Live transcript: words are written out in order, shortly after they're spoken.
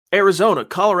Arizona,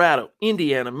 Colorado,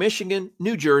 Indiana, Michigan,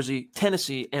 New Jersey,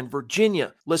 Tennessee, and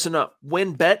Virginia. Listen up.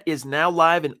 WynnBET is now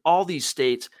live in all these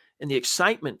states, and the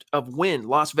excitement of Wynn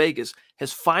Las Vegas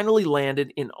has finally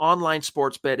landed in online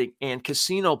sports betting and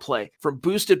casino play. From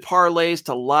boosted parlays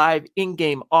to live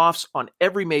in-game offs on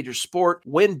every major sport,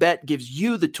 WynnBET gives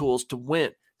you the tools to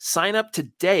win. Sign up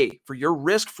today for your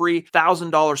risk-free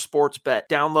 $1,000 sports bet.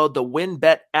 Download the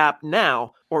WynnBET app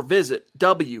now or visit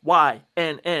wynnbet.com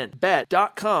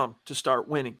to start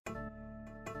winning.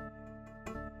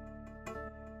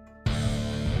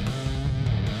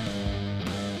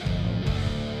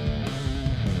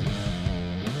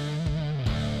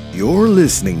 You're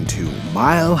listening to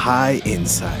Mile High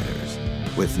Insiders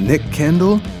with Nick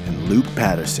Kendall and Luke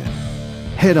Patterson.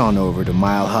 Head on over to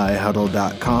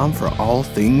milehighhuddle.com for all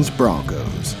things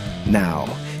Broncos. Now,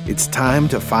 it's time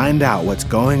to find out what's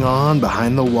going on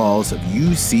behind the walls of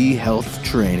UC Health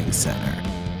Training Center.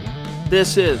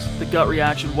 This is The Gut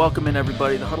Reaction. Welcome in,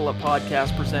 everybody. The Huddle Up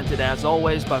Podcast presented, as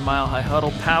always, by Mile High Huddle,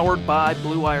 powered by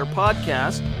Blue Wire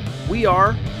Podcast. We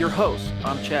are your hosts.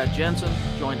 I'm Chad Jensen,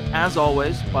 joined, as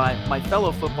always, by my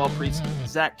fellow football priest,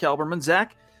 Zach Kelberman.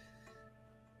 Zach,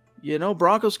 you know,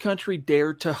 Broncos country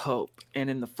dared to hope. And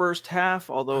in the first half,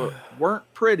 although it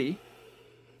weren't pretty,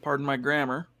 pardon my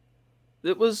grammar,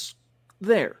 it was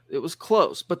there. It was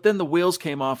close. But then the wheels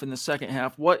came off in the second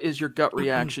half. What is your gut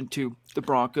reaction to the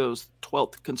Broncos'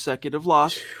 12th consecutive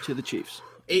loss to the Chiefs?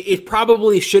 It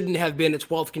probably shouldn't have been a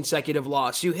 12th consecutive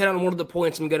loss. You hit on one of the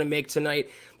points I'm going to make tonight.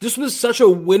 This was such a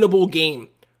winnable game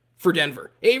for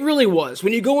Denver. It really was.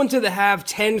 When you go into the half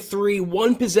 10-3,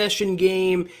 one-possession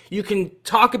game, you can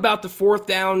talk about the fourth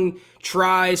down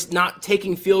tries, not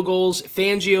taking field goals,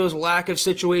 Fangio's lack of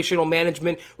situational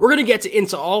management. We're going to get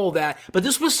into all of that, but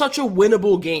this was such a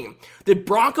winnable game. The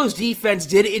Broncos defense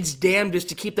did its damnedest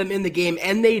to keep them in the game,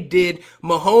 and they did.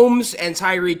 Mahomes and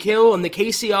Tyreek Hill and the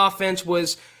KC offense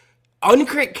was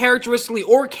uncharacteristically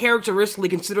or characteristically,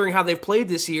 considering how they've played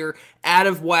this year, out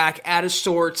of whack, out of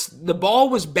sorts. The ball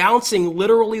was bouncing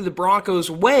literally the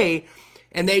Broncos' way,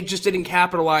 and they just didn't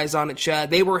capitalize on it, Chad.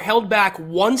 They were held back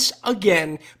once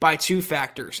again by two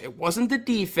factors. It wasn't the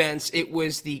defense, it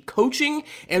was the coaching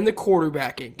and the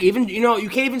quarterbacking. Even, you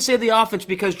can't even say the offense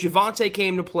because Javonte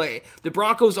came to play. The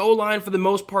Broncos' O-line, for the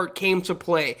most part, came to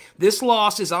play. This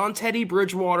loss is on Teddy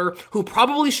Bridgewater, who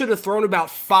probably should have thrown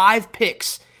about 5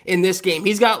 picks in this game.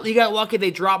 He got lucky. They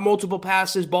dropped multiple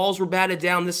passes. Balls were batted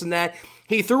down, this and that.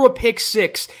 He threw a pick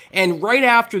 6, and right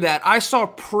after that, I saw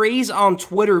praise on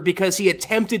Twitter because he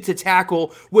attempted to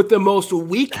tackle with the most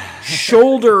weak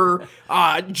shoulder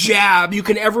jab you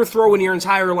can ever throw in your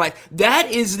entire life.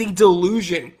 That is the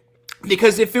delusion.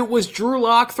 Because if it was Drew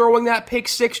Lock throwing that pick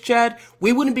 6, Chad,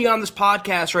 we wouldn't be on this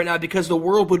podcast right now because the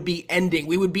world would be ending.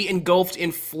 We would be engulfed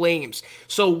in flames.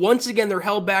 So once again, they're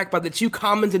held back by the two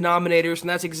common denominators, and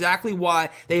that's exactly why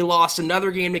they lost another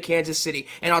game to Kansas City.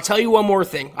 And I'll tell you one more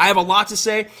thing. I have a lot to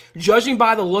say. Judging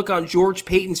by the look on George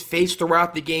Paton's face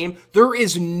throughout the game, there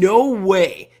is no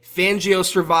way Fangio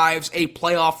survives a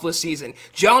playoff-less season.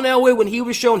 John Elway, when he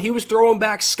was shown, he was throwing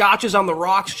back scotches on the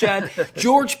rocks, Chad.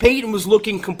 George Paton was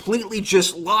looking completely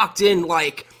just locked in,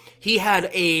 like he had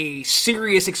a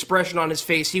serious expression on his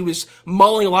face. He was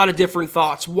mulling a lot of different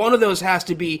thoughts. One of those has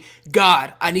to be,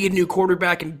 God, I need a new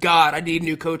quarterback, and God, I need a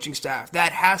new coaching staff.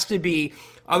 That has to be.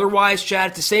 Otherwise, Chad,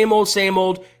 it's the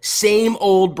same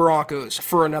old Broncos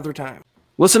for another time.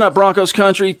 Listen up, Broncos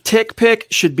country. TickPick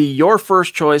should be your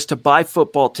first choice to buy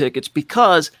football tickets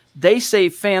because they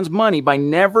save fans money by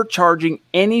never charging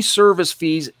any service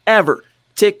fees ever.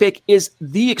 TickPick is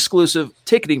the exclusive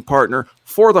ticketing partner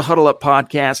for the Huddle Up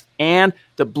Podcast and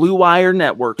the Blue Wire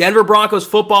Network. Denver Broncos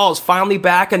football is finally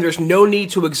back, and there's no need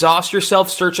to exhaust yourself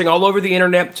searching all over the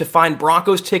internet to find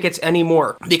Broncos tickets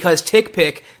anymore. Because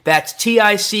TickPick, that's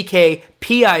TickPick,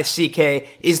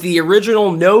 is the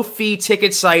original no-fee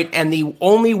ticket site and the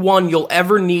only one you'll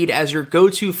ever need as your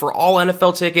go-to for all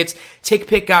NFL tickets.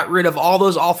 TickPick got rid of all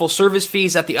those awful service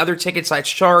fees that the other ticket sites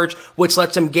charge, which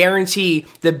lets them guarantee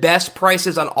the best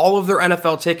prices on all of their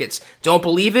NFL tickets. Don't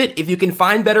believe it? If you can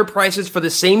find better prices for the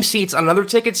same seats on another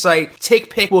ticket site,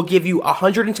 TickPick will give you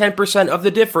 110% of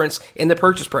the difference in the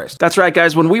purchase price. That's right,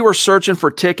 guys. When we were searching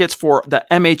for tickets for the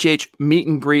MHH meet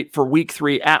and greet for Week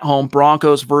 3 at home,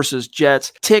 Broncos versus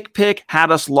Jets, TickPick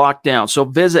had us locked down. So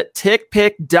visit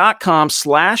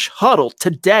tickpick.com/huddle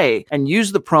today and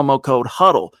use the promo code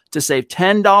HUDDLE to save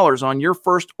 $10 on your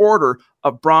first order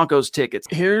of Broncos tickets.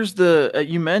 Here's the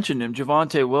you mentioned him,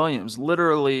 Javonte Williams.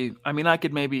 Literally, I mean, I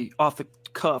could maybe off the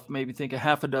cuff maybe think of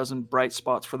half a dozen bright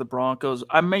spots for the Broncos.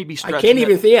 I may be stretching. I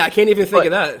can't even think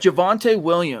of that. Javonte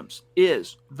Williams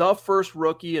is the first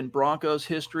rookie in Broncos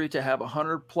history to have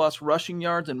 100+ rushing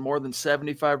yards and more than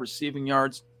 75 receiving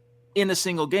yards in a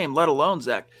single game, let alone,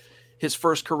 Zach, his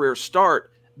first career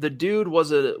start. The dude was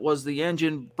the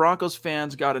engine. Broncos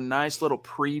fans got a nice little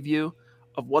preview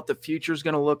of what the future is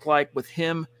going to look like with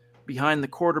him behind the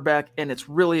quarterback, and it's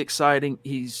really exciting.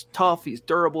 He's tough, he's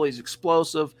durable, he's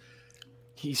explosive.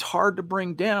 He's hard to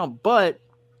bring down, but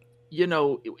you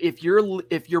know, if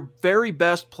your very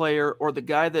best player or the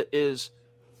guy that is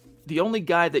the only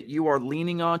guy that you are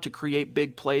leaning on to create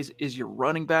big plays is your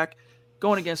running back,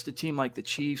 going against a team like the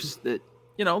Chiefs that,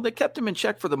 you know, they kept him in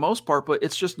check for the most part, but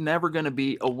it's just never going to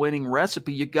be a winning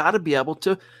recipe. You got to be able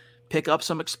to pick up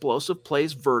some explosive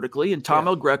plays vertically. And Tom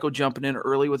El Greco jumping in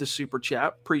early with a super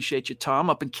chat. Appreciate you, Tom,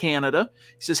 up in Canada.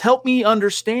 He says, help me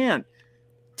understand.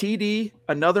 TD,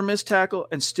 another missed tackle,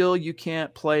 and still you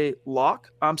can't play lock.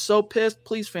 I'm so pissed.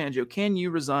 Please, Fangio, can you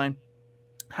resign?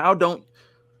 How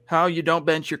you don't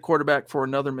bench your quarterback for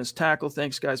another missed tackle?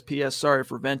 Thanks, guys. P.S. Sorry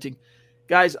for venting.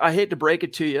 Guys, I hate to break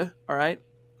it to you, all right?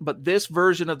 But this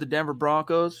version of the Denver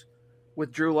Broncos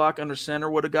with Drew Lock under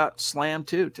center would have got slammed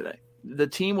too today. The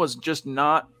team was just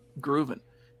not grooving.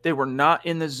 They were not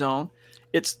in the zone.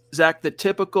 It's, Zach, the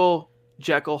typical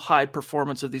Jekyll Hyde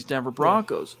performance of these Denver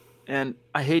Broncos. And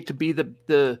I hate to be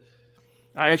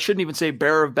I shouldn't even say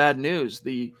bearer of bad news,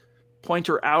 the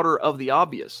pointer outer of the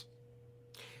obvious.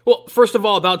 Well, first of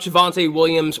all, about Javonte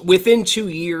Williams, within 2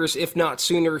 years, if not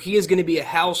sooner, he is going to be a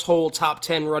household top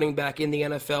 10 running back in the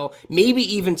NFL, maybe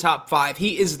even top 5.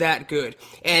 He is that good.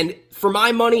 And for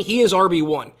my money, he is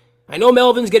RB1. I know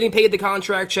Melvin's getting paid the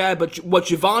contract, Chad, but what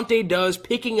Javonte does,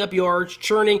 picking up yards,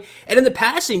 churning, and in the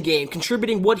passing game,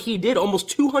 contributing what he did, almost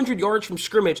 200 yards from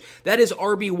scrimmage, that is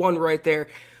RB1 right there.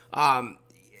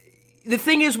 The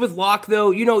thing is with Locke, though,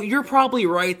 you know, you're probably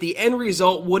right. The end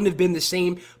result wouldn't have been the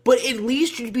same, but at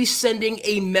least you'd be sending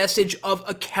a message of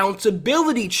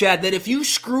accountability, Chad, that if you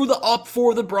screw up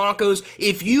for the Broncos,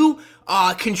 if you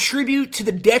contribute to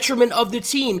the detriment of the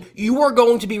team, you are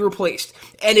going to be replaced.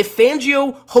 And if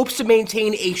Fangio hopes to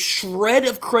maintain a shred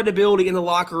of credibility in the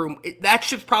locker room, that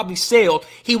ship's probably sailed.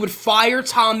 He would fire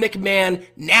Tom McMahon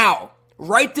now.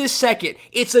 Right this second.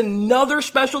 It's another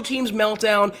special teams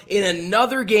meltdown in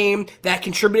another game that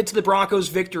contributed to the Broncos'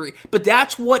 victory. But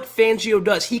that's what Fangio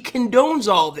does. He condones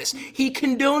all this. He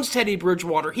condones Teddy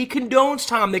Bridgewater. He condones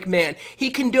Tom McMahon.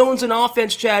 He condones an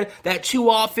offense, Chad, that too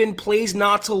often plays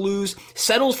not to lose,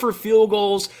 settles for field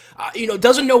goals,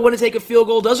 doesn't know when to take a field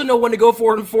goal, doesn't know when to go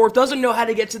forward and fourth, doesn't know how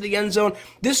to get to the end zone.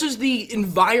 This is the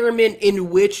environment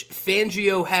in which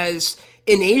Fangio has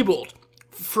enabled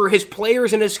for his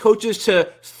players and his coaches to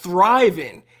thrive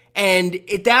in. And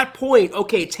at that point,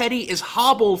 okay, Teddy is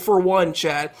hobbled for one,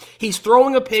 Chad. He's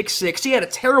throwing a pick six. He had a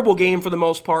terrible game for the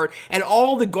most part, and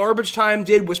all the garbage time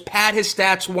did was pad his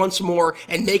stats once more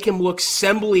and make him look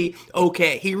sembly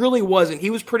okay. He really wasn't. He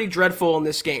was pretty dreadful in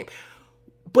this game.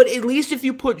 But at least if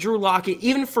you put Drew Lock in,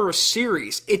 even for a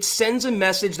series, it sends a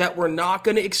message that we're not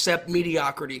going to accept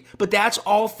mediocrity. But that's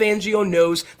all Fangio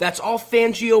knows. That's all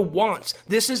Fangio wants.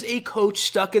 This is a coach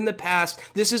stuck in the past.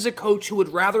 This is a coach who would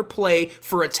rather play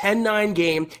for a 10-9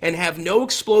 game and have no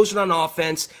explosion on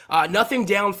offense, nothing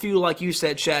downfield like you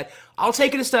said, Chad. I'll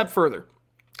take it a step further.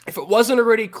 If it wasn't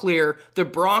already clear, the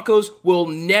Broncos will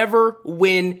never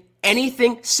win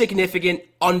anything significant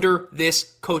under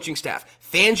this coaching staff.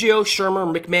 Fangio, Shermer,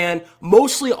 McMahon,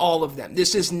 mostly all of them.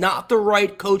 This is not the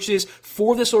right coaches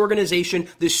for this organization.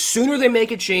 The sooner they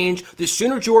make a change, the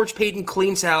sooner George Paton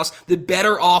cleans house, the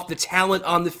better off the talent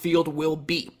on the field will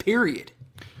be, period.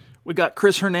 We got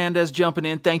Chris Hernandez jumping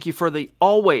in. Thank you for the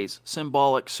always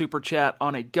symbolic super chat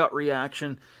on a gut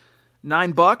reaction.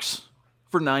 $9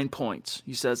 for 9 points.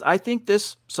 He says, I think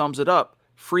this sums it up.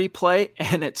 Free play,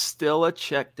 and it's still a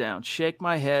check down. Shake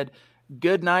my head.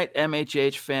 Good night,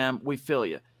 MHH fam. We feel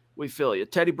you. We feel you.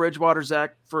 Teddy Bridgewater,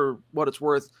 Zach, for what it's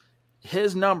worth,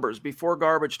 his numbers before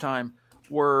garbage time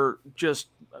were just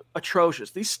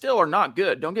atrocious. These still are not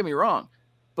good. Don't get me wrong.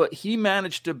 But he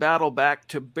managed to battle back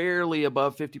to barely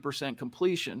above 50%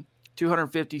 completion,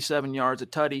 257 yards a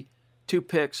tutty, 2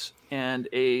 picks, and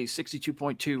a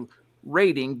 62.2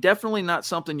 rating. Definitely not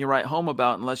something you write home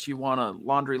about unless you want a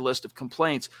laundry list of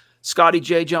complaints. Scotty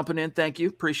J jumping in. Thank you.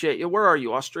 Appreciate you. Where are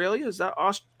you? Australia? Is that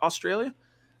Australia?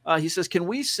 He says, can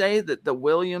we say that the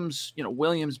Williams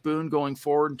Boone going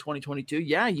forward in 2022?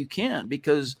 Yeah, you can,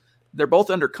 because they're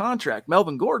both under contract.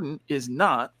 Melvin Gordon is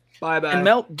not. Bye-bye.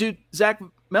 And Zach,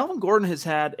 Melvin Gordon has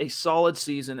had a solid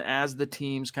season as the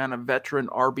team's kind of veteran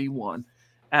RB1,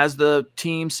 as the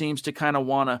team seems to kind of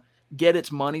want to get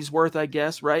its money's worth, I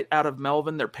guess, right, out of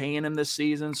Melvin. They're paying him this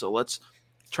season, so let's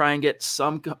try and get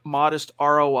some modest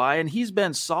ROI. And he's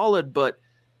been solid, but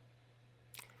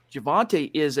Javonte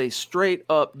is a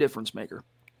straight-up difference maker.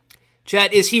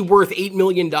 Chad, is he worth $8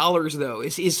 million, though?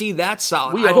 Is he that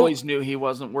solid? We always knew he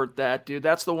wasn't worth that, dude.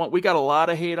 That's the one. We got a lot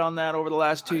of hate on that over the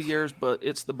last 2 years, but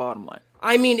it's the bottom line.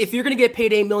 I mean, if you're going to get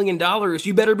paid $8 million,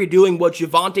 you better be doing what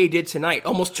Javonte did tonight.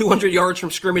 Almost 200 yards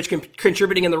from scrimmage,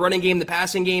 contributing in the running game, the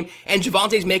passing game, and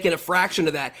Javonte's making a fraction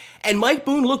of that. And Mike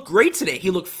Boone looked great today.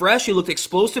 He looked fresh, he looked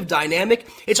explosive, dynamic.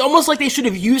 It's almost like they should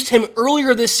have used him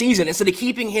earlier this season instead of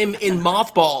keeping him in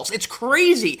mothballs. It's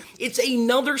crazy. It's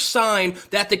another sign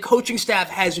that the coaching staff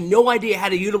has no idea how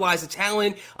to utilize the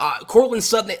talent. Cortland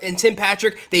Sutton and Tim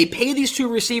Patrick, they pay these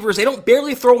two receivers. They don't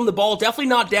barely throw them the ball, definitely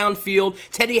not downfield.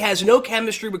 Teddy has no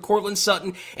chemistry with Cortland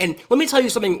Sutton. And let me tell you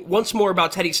something once more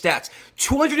about Teddy's stats.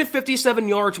 257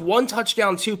 yards, 1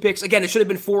 touchdown, 2 picks. Again, it should have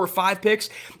been 4 or 5 picks.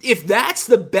 If that's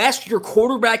the best your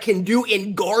quarterback can do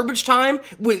in garbage time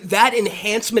with that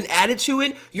enhancement added to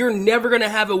it, you're never going to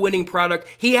have a winning product.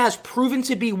 He has proven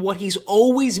to be what he's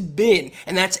always been,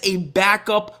 and that's a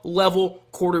backup level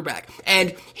quarterback.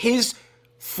 And his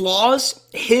flaws,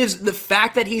 the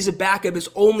fact that he's a backup is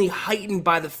only heightened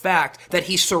by the fact that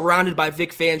he's surrounded by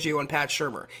Vic Fangio and Pat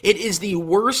Shurmur. It is the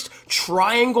worst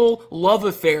triangle love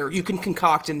affair you can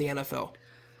concoct in the NFL.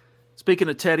 Speaking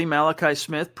of Teddy, Malachi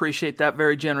Smith, appreciate that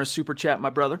very generous super chat, my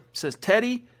brother. Says,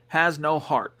 Teddy has no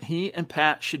heart. He and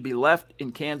Pat should be left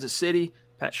in Kansas City.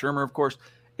 Pat Shurmur, of course.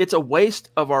 It's a waste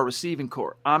of our receiving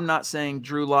core. I'm not saying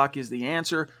Drew Lock is the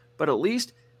answer, but at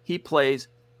least he plays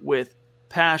with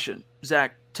passion.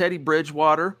 Zach, Teddy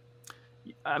Bridgewater,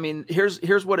 I mean,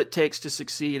 here's what it takes to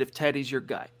succeed if Teddy's your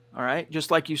guy, all right? Just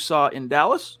like you saw in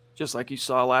Dallas, just like you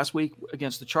saw last week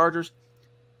against the Chargers,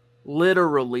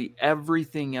 literally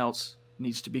everything else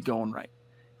needs to be going right.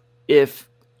 If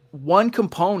one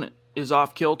component is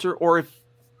off kilter, or if,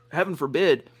 heaven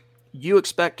forbid, you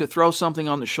expect to throw something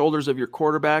on the shoulders of your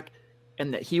quarterback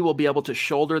and that he will be able to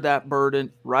shoulder that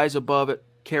burden, rise above it,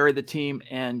 carry the team,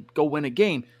 and go win a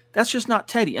game, that's just not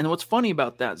Teddy. And what's funny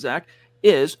about that, Zach,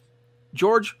 is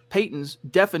George Paton's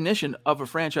definition of a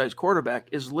franchise quarterback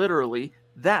is literally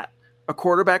that. A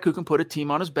quarterback who can put a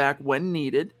team on his back when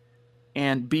needed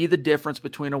and be the difference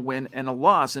between a win and a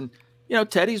loss. And, you know,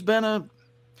 Teddy's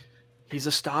he's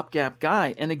a stopgap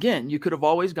guy. And again, you could have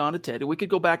always gone to Teddy. We could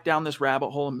go back down this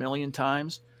rabbit hole a million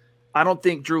times. I don't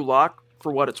think Drew Lock,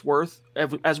 for what it's worth,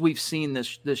 as we've seen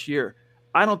this year,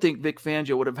 I don't think Vic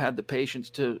Fangio would have had the patience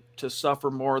to suffer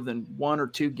more than 1 or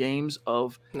 2 games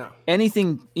of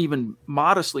anything even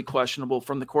modestly questionable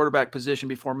from the quarterback position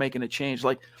before making a change.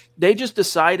 Like, they just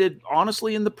decided,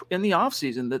 honestly, in the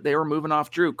offseason that they were moving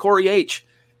off Drew. Corey H.,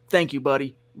 thank you,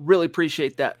 buddy. Really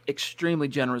appreciate that. Extremely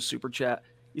generous super chat.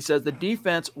 He says the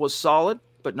defense was solid,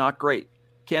 but not great.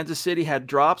 Kansas City had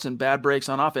drops and bad breaks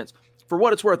on offense. For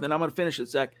what it's worth, and I'm going to finish it,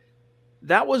 Zach,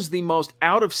 that was the most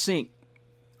out of sync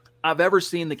I've ever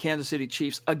seen the Kansas City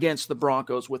Chiefs against the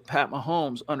Broncos with Pat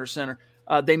Mahomes under center.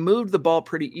 They moved the ball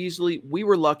pretty easily. We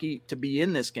were lucky to be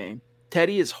in this game.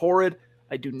 Teddy is horrid.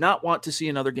 I do not want to see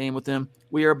another game with him.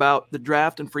 We are about the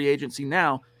draft and free agency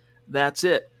now. That's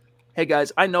it. Hey,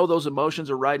 guys, I know those emotions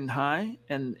are riding high,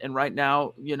 and right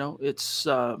now, you know, it's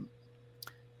a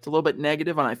little bit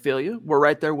negative, and I feel you. We're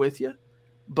right there with you.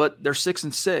 But they're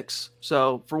 6-6.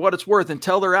 So for what it's worth,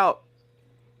 until they're out,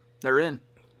 they're in.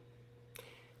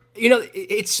 You know,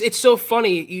 it's so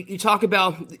funny. You talk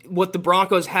about what the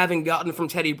Broncos haven't gotten from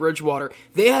Teddy Bridgewater.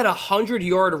 They had a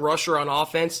 100-yard rusher on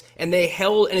offense, and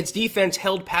its defense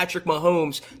held Patrick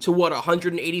Mahomes to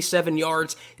 187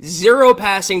 yards, 0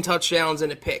 passing touchdowns,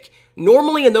 and a pick.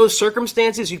 Normally, in those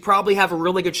circumstances, you'd probably have a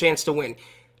really good chance to win.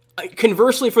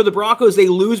 Conversely, for the Broncos, they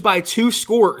lose by 2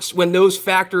 scores when those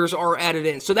factors are added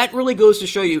in. So that really goes to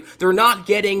show you they're not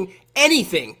getting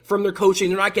anything from their coaching.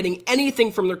 They're not getting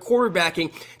anything from their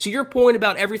quarterbacking. To your point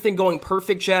about everything going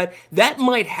perfect, Chad, that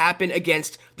might happen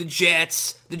against the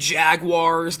Jets, the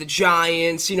Jaguars, the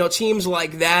Giants, teams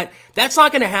like that. That's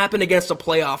not going to happen against a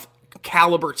playoff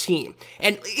caliber team.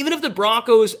 And even if the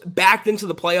Broncos backed into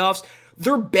the playoffs,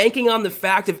 they're banking on the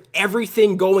fact of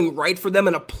everything going right for them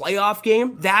in a playoff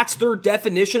game. That's their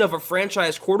definition of a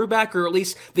franchise quarterback, or at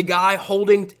least the guy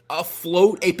holding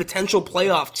afloat a potential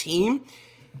playoff team.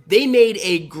 They made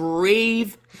a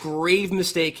grave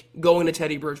mistake going to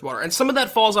Teddy Bridgewater. And some of that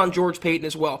falls on George Paton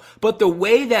as well. But the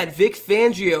way that Vic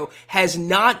Fangio has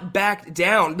not backed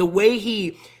down, the way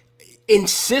he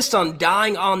insist on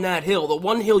dying on that hill, the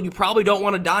one hill you probably don't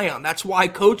want to die on. That's why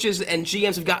coaches and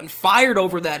GMs have gotten fired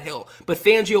over that hill. But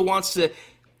Fangio wants to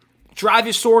drive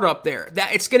his sword up there.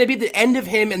 That it's going to be the end of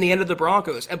him and the end of the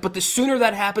Broncos. But the sooner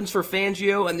that happens for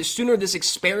Fangio and the sooner this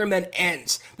experiment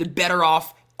ends, the better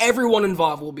off everyone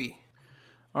involved will be.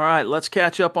 All right, let's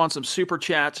catch up on some super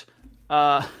chats.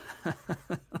 I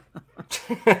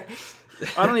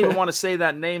don't even want to say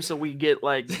that name so we get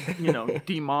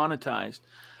demonetized.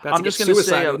 I'm just going to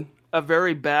say a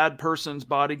very bad person's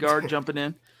bodyguard jumping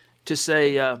in to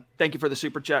say thank you for the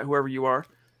super chat, whoever you are.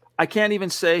 I can't even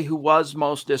say who was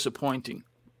most disappointing.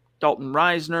 Dalton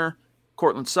Reisner,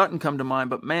 Cortland Sutton come to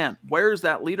mind, but man, where's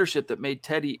that leadership that made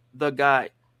Teddy the guy?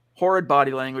 Horrid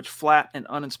body language, flat and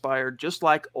uninspired, just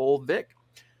like old Vic.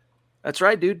 That's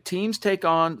right, dude. Teams take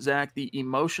on, Zach, the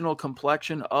emotional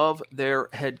complexion of their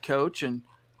head coach. And,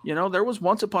 there was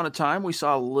once upon a time we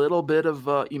saw a little bit of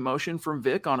emotion from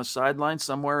Vic on a sideline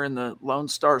somewhere in the Lone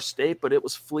Star State, but it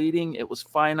was fleeting. It was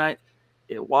finite.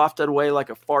 It wafted away like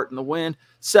a fart in the wind.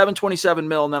 $727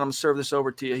 million, and then I'm going to serve this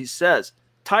over to you. He says,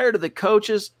 tired of the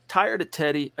coaches, tired of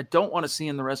Teddy. I don't want to see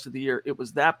him the rest of the year. It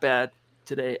was that bad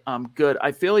today. I'm good.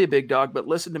 I feel you, big dog, but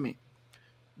listen to me.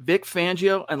 Vic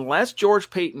Fangio, unless George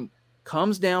Payton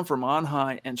comes down from on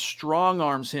high and strong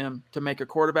arms him to make a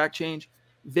quarterback change,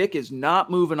 Vic is not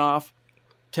moving off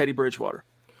Teddy Bridgewater.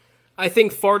 I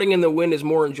think farting in the wind is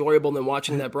more enjoyable than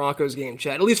watching that Broncos game,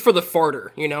 Chad, at least for the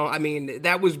farter.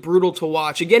 That was brutal to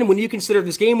watch. Again, when you consider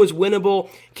this game was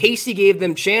winnable, Casey gave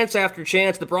them chance after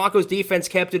chance. The Broncos defense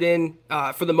kept it in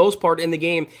for the most part in the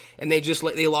game, and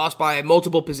they lost by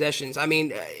multiple possessions.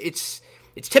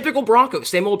 It's typical Broncos,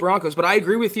 same old Broncos, but I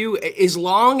agree with you. As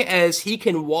long as he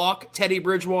can walk Teddy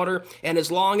Bridgewater and as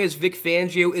long as Vic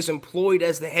Fangio is employed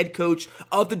as the head coach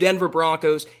of the Denver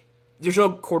Broncos, there's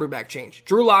no quarterback change.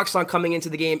 Drew Lock's not coming into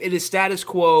the game. It is status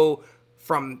quo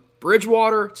from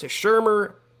Bridgewater to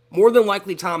Shermer, more than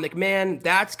likely Tom McMahon.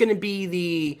 That's going to be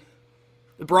the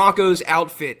Broncos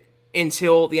outfit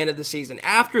until the end of the season.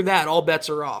 After that, all bets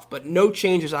are off, but no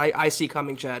changes I see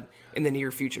coming, Chad, in the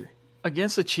near future.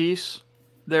 Against the Chiefs,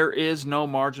 there is no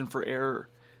margin for error.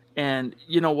 And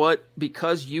you know what?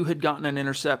 Because you had gotten an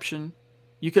interception,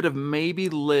 you could have maybe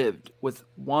lived with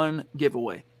one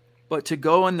giveaway. But to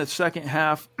go in the second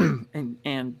half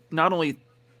and not only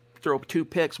throw 2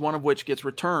 picks, one of which gets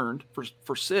returned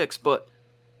for 6, but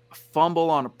a fumble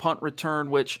on a punt return,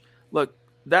 which, look,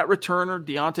 that returner,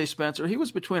 Deontay Spencer, he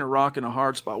was between a rock and a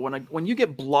hard spot. When you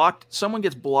get blocked, someone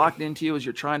gets blocked into you as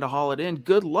you're trying to haul it in,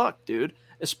 good luck, dude,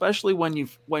 especially when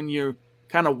you're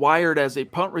kind of wired as a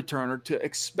punt returner to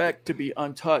expect to be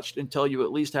untouched until you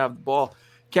at least have the ball.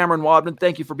 Cameron Wadman,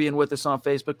 thank you for being with us on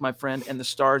Facebook, my friend, and the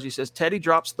stars. He says, Teddy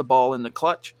drops the ball in the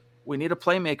clutch. We need a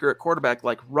playmaker at quarterback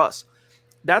like Russ.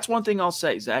 That's one thing I'll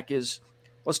say, Zach, is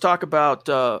let's talk about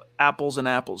apples and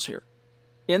apples here.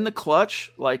 In the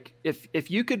clutch, like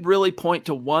if you could really point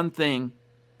to one thing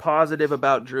positive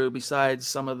about Drew besides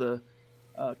some of the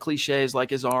cliches like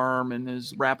his arm and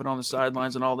his rapping on the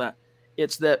sidelines and all that,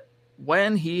 it's that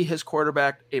when he has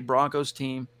quarterbacked a Broncos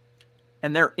team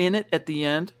and they're in it at the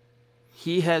end,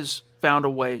 he has found a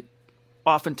way,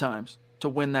 oftentimes, to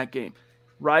win that game.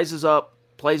 Rises up,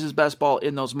 plays his best ball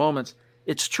in those moments.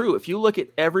 It's true. If you look at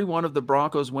every one of the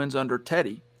Broncos wins under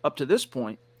Teddy up to this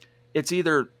point, it's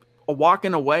either a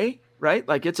walking away, right?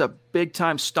 Like it's a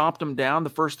big-time stomped them down the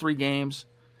first 3 games.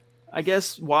 I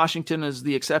guess Washington is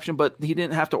the exception, but he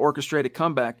didn't have to orchestrate a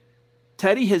comeback.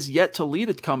 Teddy has yet to lead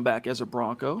a comeback as a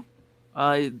Bronco.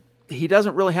 He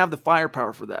doesn't really have the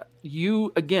firepower for that.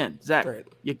 Again, Zach, right.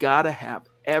 You got to have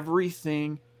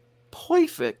everything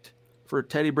perfect for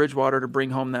Teddy Bridgewater to bring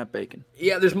home that bacon.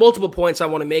 Yeah, there's multiple points I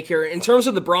want to make here. In terms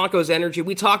of the Broncos' energy,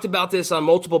 we talked about this on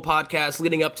multiple podcasts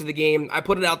leading up to the game. I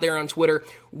put it out there on Twitter.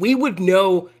 We would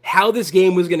know how this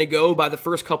game was going to go by the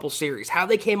first couple series, how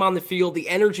they came on the field, the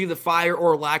energy, the fire,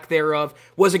 or lack thereof.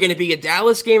 Was it going to be a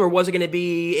Dallas game or was it going to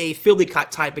be a Philly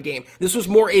type of game? This was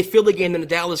more a Philly game than a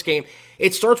Dallas game.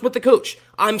 It starts with the coach.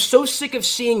 I'm so sick of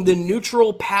seeing the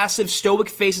neutral, passive, stoic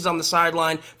faces on the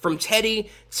sideline from Teddy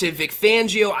to Vic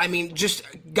Fangio. I mean, just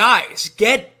guys,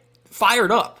 get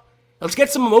fired up. Let's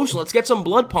get some emotion. Let's get some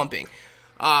blood pumping.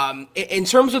 In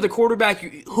terms of the quarterback,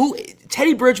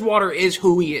 Teddy Bridgewater is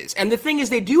who he is. And the thing is,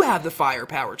 they do have the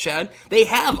firepower, Chad. They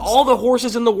have all the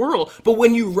horses in the world. But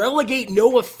when you relegate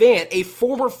Noah Fant, a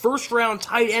former first-round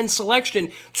tight end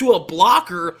selection, to a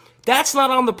blocker That's not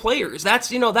on the players.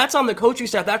 That's on the coaching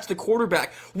staff. That's the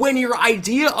quarterback. When your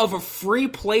idea of a free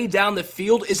play down the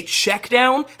field is a check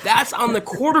down, that's on the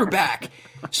quarterback.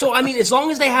 So, I mean, as long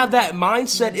as they have that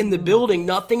mindset in the building,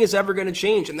 nothing is ever going to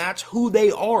change. And that's who they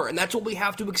are. And that's what we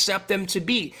have to accept them to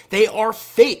be. They are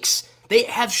fakes. They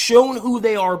have shown who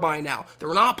they are by now.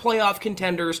 They're not playoff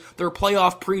contenders. They're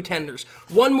playoff pretenders.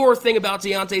 One more thing about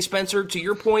Deontay Spencer, to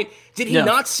your point, did he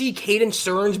not see Caden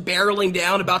Stearns barreling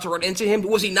down, about to run into him?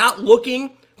 Was he not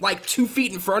looking like 2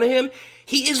 feet in front of him?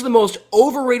 He is the most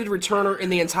overrated returner in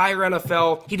the entire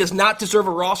NFL. He does not deserve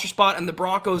a roster spot, and the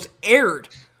Broncos erred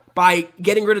by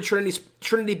getting rid of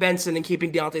Trinity Benson and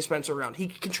keeping Deontay Spencer around. He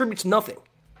contributes nothing.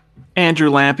 Andrew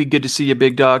Lampy, good to see you,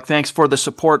 big dog. Thanks for the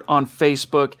support on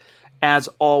Facebook, as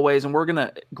always. And we're going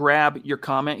to grab your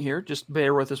comment here. Just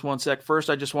bear with us one sec. First,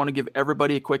 I just want to give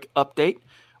everybody a quick update.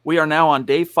 We are now on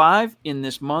day 5 in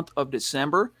this month of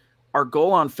December. Our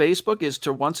goal on Facebook is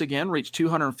to once again reach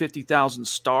 250,000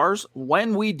 stars.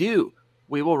 When we do,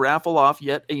 we will raffle off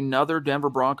yet another Denver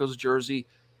Broncos jersey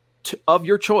of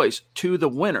your choice to the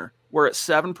winner. We're at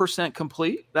 7%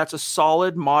 complete. That's a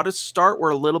solid, modest start.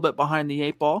 We're a little bit behind the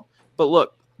 8 ball. But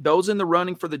look, those in the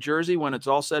running for the jersey, when it's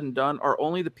all said and done, are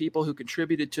only the people who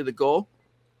contributed to the goal.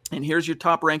 And here's your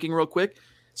top ranking real quick.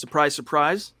 Surprise,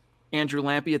 surprise. Andrew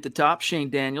Lampy at the top, Shane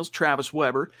Daniels, Travis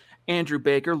Weber, Andrew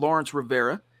Baker, Lawrence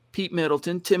Rivera, Pete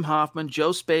Middleton, Tim Hoffman, Joe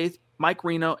Spaeth, Mike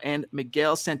Reno, and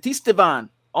Miguel Santisteban.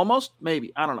 Almost?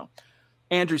 Maybe. I don't know.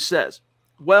 Andrew says,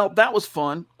 well, that was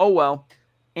fun. Oh, well.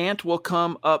 Ant will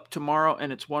come up tomorrow,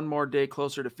 and it's one more day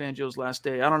closer to Fangio's last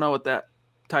day. I don't know what that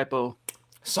typo.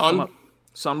 Sun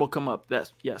will come up.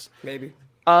 Yes. Maybe.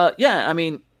 Yeah, I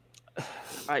mean,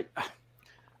 I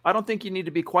don't think you need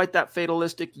to be quite that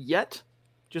fatalistic yet,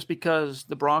 just because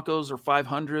the Broncos are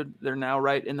 500. They're now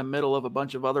right in the middle of a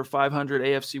bunch of other 500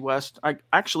 AFC West.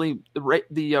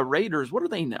 The Raiders, what are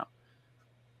they now?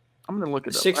 I'm going to look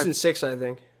it up. 6-6, I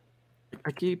think.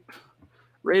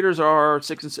 Raiders are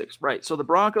 6-6, right? So the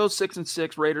Broncos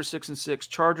 6-6, Raiders 6-6,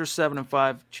 Chargers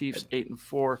 7-5, Chiefs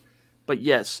 8-4. But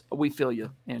yes, we feel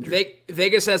you, Andrew.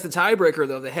 Vegas has the tiebreaker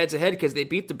though, the head-to-head, because they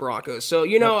beat the Broncos. So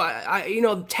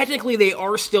technically they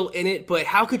are still in it. But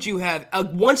how could you have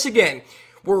once again?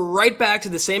 We're right back to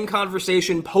the same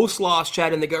conversation post-loss,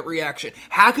 Chad, in the gut reaction.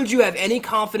 How could you have any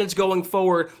confidence going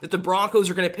forward that the Broncos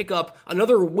are going to pick up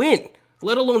another win,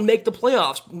 let alone make the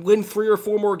playoffs, win 3 or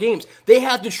 4 more games? They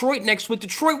have Detroit next week.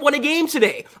 Detroit won a game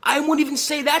today. I wouldn't even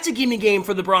say that's a gimme game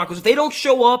for the Broncos. If they don't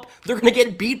show up, they're going to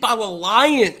get beat by the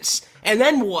Lions. And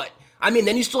then what? I mean,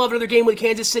 then you still have another game with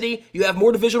Kansas City. You have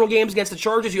more divisional games against the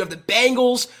Chargers. You have the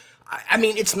Bengals. I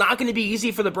mean, it's not going to be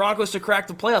easy for the Broncos to crack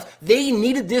the playoffs. They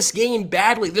needed this game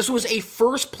badly. This was a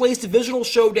first-place divisional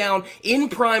showdown in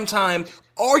prime time,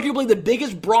 arguably the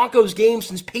biggest Broncos game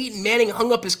since Peyton Manning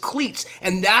hung up his cleats,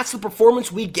 and that's the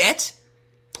performance we get?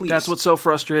 Please. That's what's so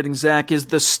frustrating, Zach, is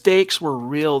the stakes were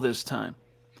real this time.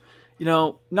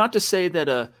 Not to say that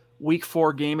a Week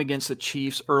 4 game against the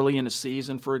Chiefs early in the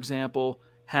season, for example,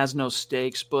 has no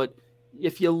stakes, but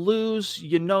if you lose,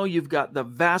 you've got the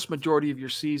vast majority of your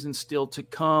season still to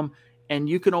come, and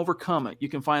you can overcome it. You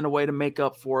can find a way to make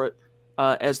up for it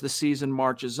as the season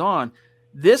marches on.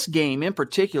 This game in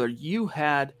particular, you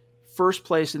had first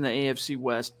place in the AFC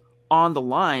West on the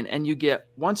line, and you get,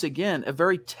 once again, a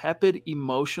very tepid,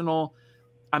 emotional.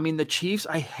 I mean, the Chiefs,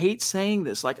 I hate saying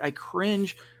this. Like, I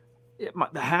cringe.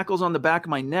 The hackles on the back of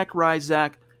my neck rise,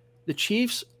 Zach. The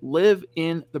Chiefs live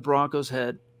in the Broncos'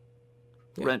 head.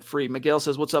 Rent-free. Miguel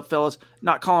says, what's up, fellas?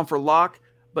 Not calling for Locke,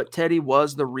 but Teddy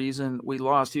was the reason we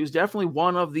lost. He was definitely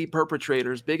one of the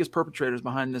biggest perpetrators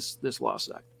behind this loss,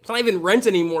 Zach. It's not even rent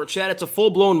anymore, Chad. It's a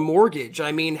full-blown mortgage.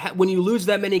 I mean, when you lose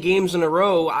that many games in a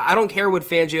row, I don't care what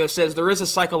Fangio says. There is a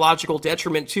psychological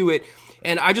detriment to it.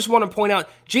 And I just want to point out,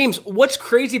 James, what's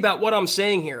crazy about what I'm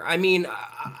saying here? I mean,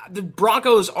 the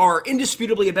Broncos are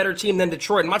indisputably a better team than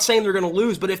Detroit. I'm not saying they're going to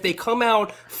lose, but if they come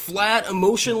out flat,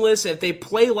 emotionless, if they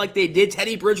play like they did,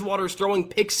 Teddy Bridgewater's throwing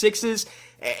pick sixes,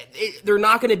 they're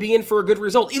not going to be in for a good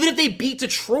result. Even if they beat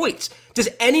Detroit, does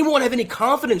anyone have any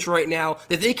confidence right now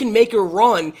that they can make a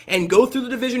run and go through the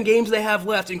division games they have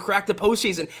left and crack the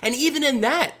postseason? And even in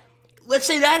that, let's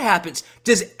say that happens.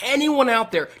 Does anyone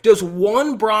out there, does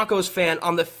one Broncos fan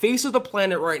on the face of the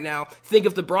planet right now think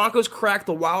if the Broncos cracked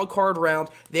the wild card round,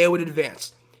 they would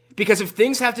advance? Because if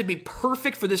things have to be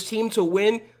perfect for this team to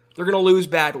win, they're going to lose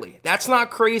badly. That's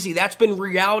not crazy. That's been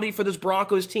reality for this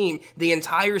Broncos team the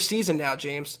entire season now,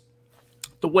 James.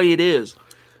 The way it is.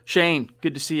 Shane,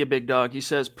 good to see you, big dog. He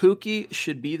says, Pookie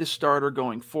should be the starter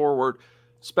going forward.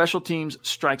 Special teams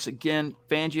strikes again.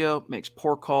 Fangio makes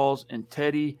poor calls, and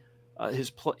Teddy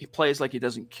He plays like he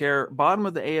doesn't care. Bottom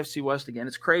of the AFC West again.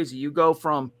 It's crazy. You go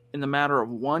from, in the matter of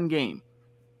one game,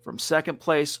 from second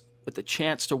place with the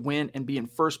chance to win and be in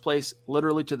first place,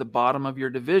 literally to the bottom of your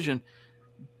division.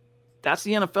 That's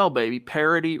the NFL, baby.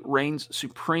 Parity reigns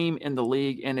supreme in the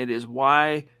league, and it is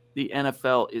why the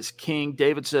NFL is king.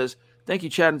 David says, thank you,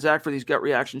 Chad and Zach, for these gut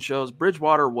reaction shows.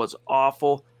 Bridgewater was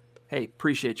awful. Hey,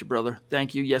 appreciate you, brother.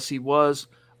 Thank you. Yes, he was.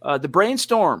 The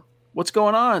Brainstorm, what's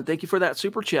going on? Thank you for that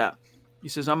super chat. He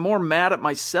says, I'm more mad at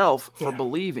myself for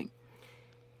believing.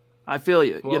 I feel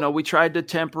you. Well, we tried to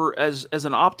temper as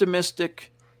an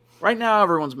optimistic. Right now,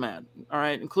 everyone's mad. All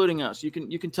right, including us. You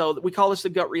can tell that we call this the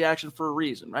gut reaction for a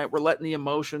reason, right? We're letting the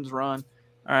emotions run.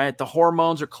 All right, the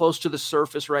hormones are close to the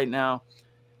surface right now.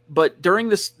 But during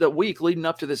the week leading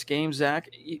up to this game, Zach,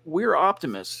 we're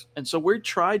optimists, and so we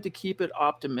tried to keep it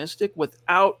optimistic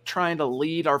without trying to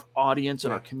lead our audience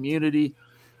and our community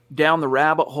down the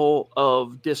rabbit hole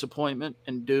of disappointment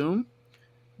and doom.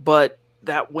 But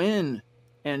that win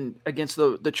and against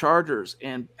the Chargers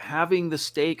and having the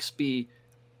stakes be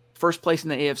first place in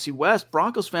the AFC West,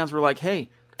 Broncos fans were like, hey,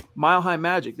 Mile High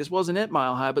Magic. This wasn't it,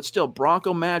 Mile High, but still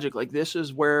Bronco Magic. Like, this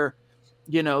is where,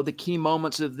 the key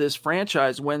moments of this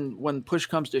franchise, when push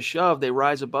comes to shove, they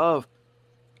rise above.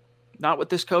 Not with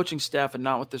this coaching staff and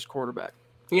not with this quarterback.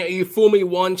 Yeah, you fool me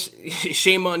once,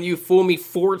 shame on you. Fool me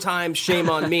 4 times, shame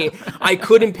on me. I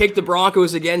couldn't pick the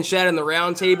Broncos again, Chad, in the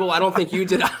round table. I don't think you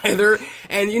did either.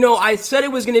 And, I said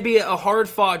it was going to be a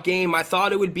hard-fought game. I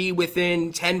thought it would be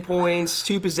within 10 points,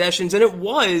 2 possessions, and it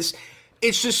was.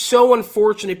 It's just so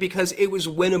unfortunate because it was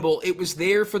winnable. It was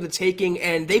there for the taking,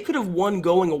 and they could have won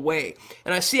going away.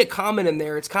 And I see a comment in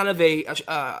there. It's kind of a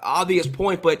obvious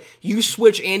point, but you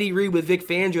switch Andy Reid with Vic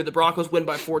Fangio, the Broncos win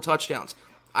by 4 touchdowns.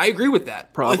 I agree with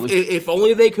that. Probably. If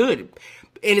only they could. And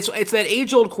it's that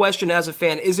age-old question as a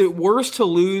fan. Is it worse to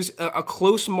lose a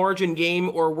close margin game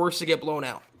or worse to get blown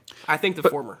out? I think the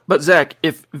former. But, Zach,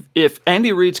 if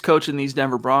Andy Reid's coaching these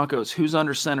Denver Broncos, who's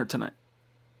under center tonight?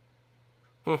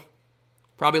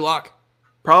 Probably Locke.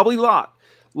 Probably Locke.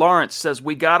 Lawrence says,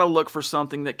 we got to look for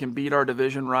something that can beat our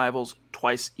division rivals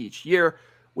twice each year.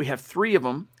 We have 3 of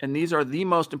them, and these are the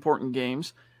most important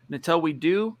games. And until we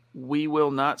do, we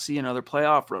will not see another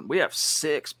playoff run. We have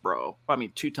 6, bro. I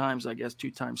mean, 2 times, I guess,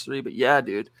 2 times 3. But, yeah,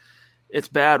 dude, it's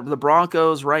bad. The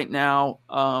Broncos right now,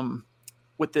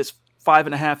 with this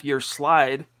 5.5-year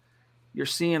slide, you're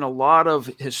seeing a lot of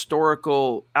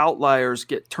historical outliers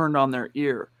get turned on their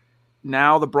ear.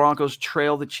 Now the Broncos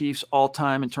trail the Chiefs all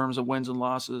time in terms of wins and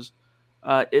losses.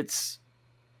 It's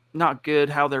not good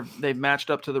how they've matched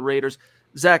up to the Raiders.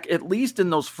 Zach, at least in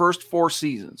those first 4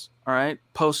 seasons, all right,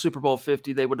 post Super Bowl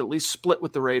 50, they would at least split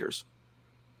with the Raiders.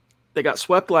 They got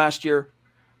swept last year.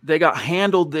 They got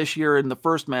handled this year in the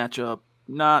first matchup.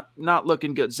 Not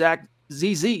looking good. Zach,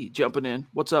 ZZ jumping in.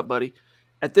 What's up, buddy?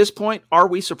 At this point, are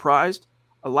we surprised?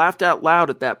 I laughed out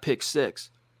loud at that pick 6.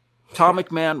 Tom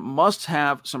McMahon must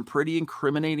have some pretty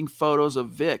incriminating photos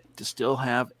of Vic to still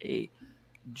have a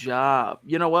job.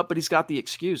 You know what? But he's got the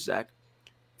excuse, Zach.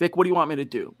 Vic, what do you want me to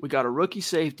do? We got a rookie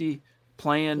safety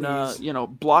playing,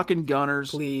 blocking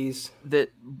gunners. Please.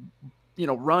 That,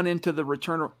 run into the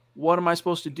returner. What am I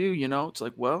supposed to do? It's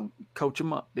like, well, coach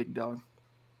him up, big dog.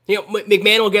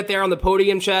 McMahon will get there on the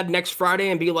podium, Chad, next Friday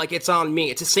and be like, it's on me.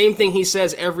 It's the same thing he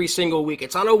says every single week.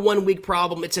 It's not a 1-week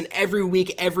problem. It's an every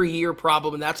week, every year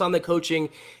problem, and that's on the coaching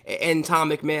and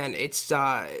Tom McMahon. It's,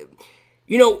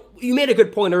 you made a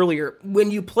good point earlier. When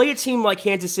you play a team like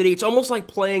Kansas City, it's almost like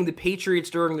playing the Patriots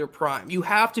during their prime. You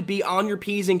have to be on your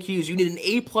P's and Q's. You need an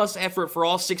A-plus effort for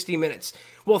all 60 minutes.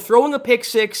 Well, throwing a pick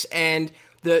 6 and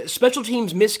the special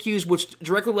teams miscues, which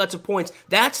directly led to points,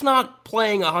 that's not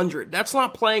playing 100. That's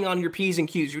not playing on your P's and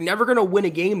Q's. You're never going to win a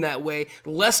game that way,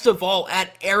 less of all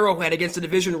at Arrowhead against a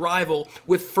division rival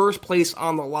with first place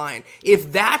on the line.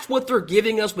 If that's what they're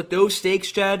giving us with those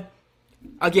stakes, Chad,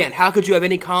 again, how could you have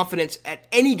any confidence at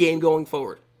any game going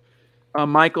forward?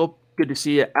 Michael, good to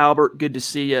see you. Albert, good to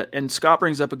see you. And Scott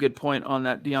brings up a good point on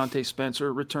that Deontay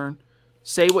Spencer return.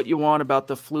 Say what you want about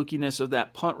the flukiness of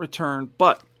that punt return,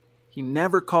 but he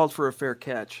never called for a fair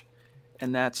catch,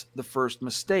 and that's the first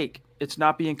mistake. It's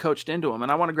not being coached into him. And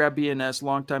I want to grab BNS,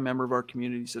 longtime member of our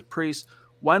community, says, Priest,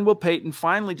 when will Peyton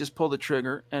finally just pull the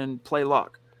trigger and play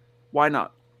lock? Why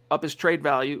not? Up his trade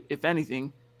value, if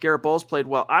anything. Garrett Bowles played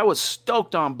well. I was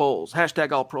stoked on Bowles.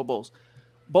 # all pro Bowles.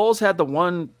 Bowles had the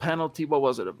one penalty. What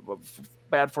was it? A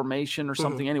bad formation or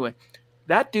something. Anyway,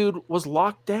 that dude was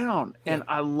locked down, and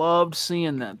I loved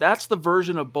seeing that. That's the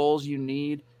version of Bowles you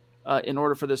need in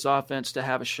order for this offense to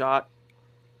have a shot.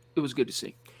 It was good to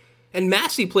see. And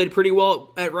Massey played pretty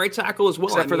well at right tackle as well.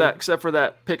 Except for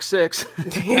that pick six.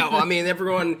 Yeah, well, I mean,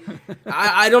 everyone.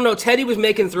 I don't know. Teddy was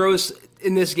making throws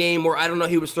in this game where I don't know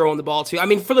he was throwing the ball to. I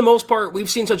mean, for the most part, we've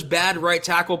seen such bad right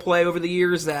tackle play over the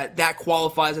years that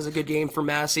qualifies as a good game for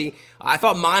Massey. I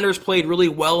thought Miners played really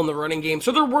well in the running game,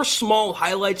 so there were small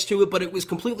highlights to it, but it was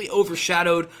completely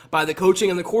overshadowed by the coaching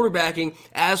and the quarterbacking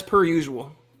as per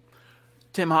usual.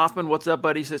 Tim Hoffman, what's up,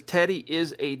 buddy? He says Teddy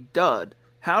is a dud.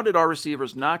 How did our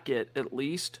receivers not get at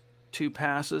least 2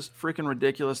 passes? Freaking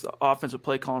ridiculous. The offensive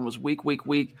play calling was weak. Let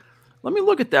me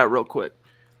look at that real quick.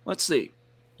 Let's see.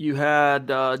 You had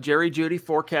Jerry Jeudy,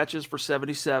 4 catches for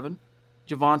 77.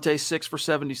 Javonte, 6 for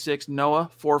 76. Noah,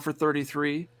 4 for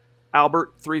 33.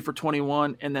 Albert, 3 for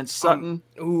 21. And then Sutton,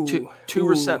 2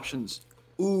 receptions.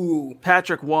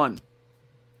 Patrick, 1.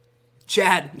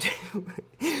 Chad,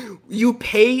 you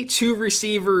pay 2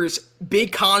 receivers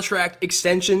big contract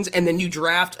extensions, and then you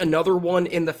draft another one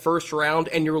in the first round,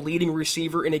 and your leading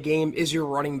receiver in a game is your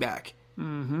running back.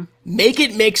 Mm-hmm. Make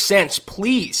it make sense,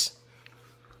 please.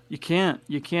 You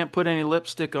can't put any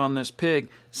lipstick on this pig.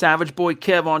 Savage Boy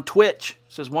Kev on Twitch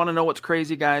says, want to know what's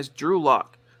crazy, guys? Drew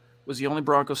Lock was the only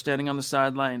Bronco standing on the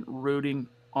sideline rooting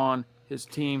on his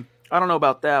team. I don't know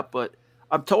about that, but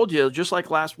I've told you, just like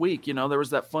last week, there was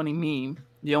that funny meme.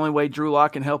 The only way Drew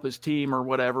Lock can help his team or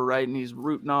whatever, right? And he's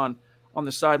rooting on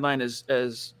the sideline as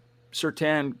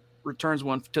Surtain returns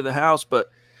one to the house. But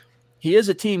he is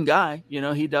a team guy.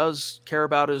 He does care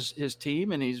about his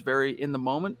team, and he's very in the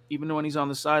moment, even when he's on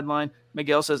the sideline.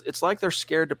 Miguel says, it's like they're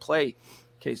scared to play.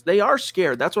 Case. They are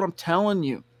scared. That's what I'm telling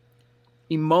you.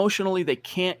 Emotionally, they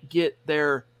can't get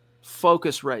their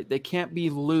focus right. They can't be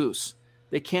loose.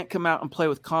 They can't come out and play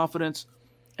with confidence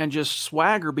and just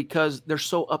swagger because they're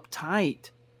so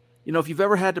uptight. If you've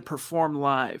ever had to perform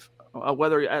live,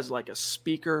 whether as like a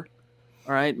speaker,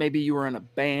 all right, maybe you were in a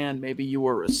band, maybe you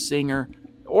were a singer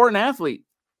or an athlete.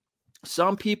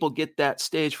 Some people get that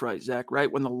stage fright, Zach,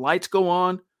 right? When the lights go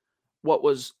on, what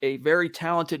was a very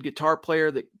talented guitar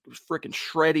player that was freaking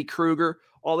Shreddy Krueger,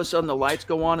 all of a sudden the lights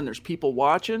go on and there's people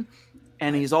watching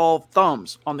and he's all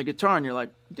thumbs on the guitar. And you're like,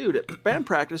 dude, at band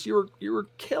practice, you were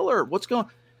killer. What's going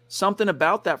on? Something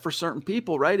about that for certain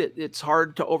people, right? It's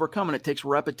hard to overcome, and it takes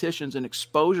repetitions and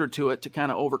exposure to it to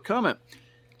kind of overcome it.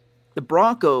 The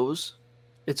Broncos,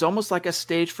 it's almost like a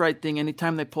stage fright thing.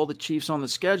 Anytime they pull the Chiefs on the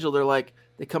schedule,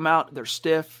 they come out, they're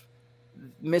stiff,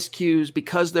 miscues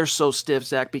because they're so stiff,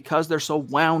 Zach, because they're so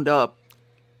wound up.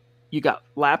 You got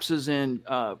lapses in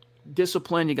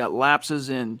discipline, you got lapses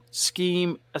in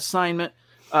scheme assignment.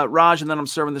 Raj, and then I'm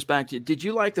serving this back to you. Did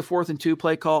you like the 4th and 2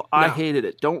 play call? No. I hated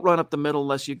it. Don't run up the middle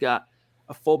unless you got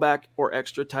a fullback or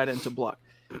extra tight end to block.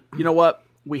 You know what?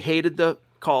 We hated the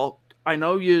call. I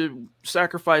know you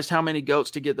sacrificed how many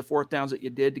goats to get the 4th downs that you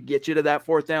did to get you to that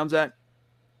 4th down, Zach.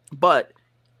 But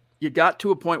you got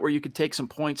to a point where you could take some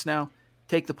points now.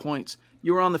 Take the points.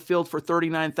 You were on the field for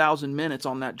 39,000 minutes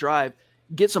on that drive.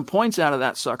 Get some points out of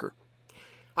that sucker.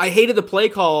 I hated the play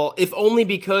call, if only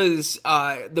because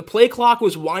the play clock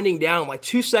was winding down, like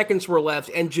 2 seconds were left,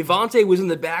 and Javonte was in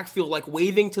the backfield, like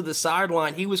waving to the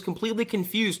sideline. He was completely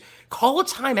confused. Call a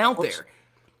timeout there.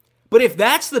 But if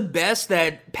that's the best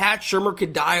that Pat Shurmur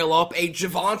could dial up, a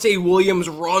Javonte Williams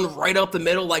run right up the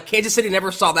middle, like Kansas City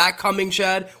never saw that coming,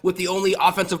 Chad, with the only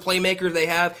offensive playmaker they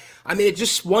have. I mean, it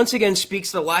just once again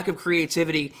speaks to the lack of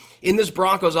creativity in this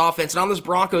Broncos offense and on this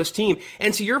Broncos team.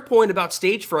 And to your point about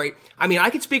stage fright, I mean, I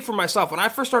could speak for myself. When I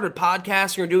first started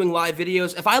podcasting or doing live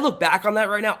videos, if I look back on that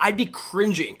right now, I'd be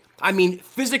cringing. I mean,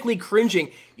 physically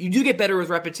cringing. You do get better with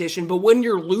repetition, but when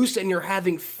you're loose and you're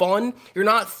having fun, you're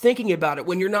not thinking about it.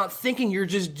 When you're not thinking, you're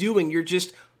just doing. You're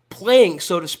just playing,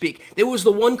 so to speak. There was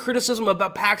the one criticism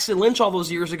about Paxton Lynch all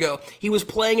those years ago. He was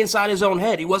playing inside his own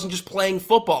head. He wasn't just playing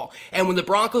football. And when the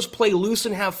Broncos play loose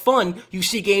and have fun, you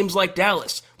see games like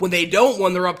Dallas. When they don't,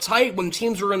 when they're uptight, when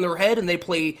teams are in their head and they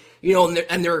play,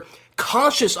 and they're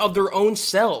conscious of their own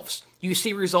selves, you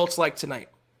see results like tonight.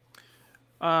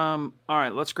 All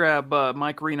right, let's grab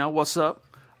Mike Reno. What's up?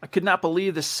 I could not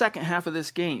believe the second half of this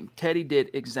game. Teddy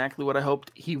did exactly what I hoped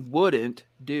he wouldn't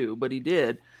do, but he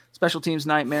did. Special teams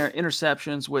nightmare,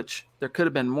 interceptions, which there could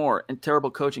have been more, and terrible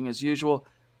coaching as usual.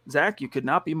 Zach, you could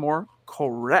not be more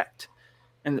correct.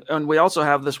 And we also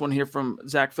have this one here from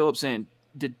Zach Phillips saying,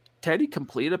 did Teddy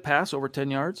complete a pass over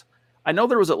 10 yards? I know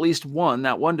there was at least one,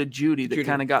 that one to Jeudy that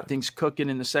kind of got things cooking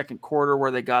in the second quarter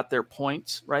where they got their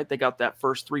points, right? They got that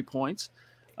first 3 points.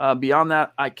 Beyond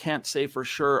that, I can't say for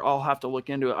sure. I'll have to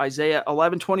look into it. Isaiah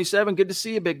 1127, good to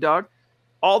see you, big dog.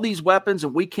 All these weapons,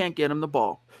 and we can't get him the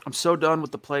ball. I'm so done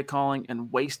with the play calling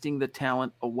and wasting the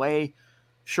talent away.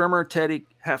 Shermer, Teddy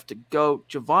have to go.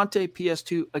 Javonte,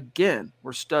 PS2, again,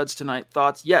 we're studs tonight.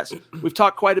 Thoughts? Yes, we've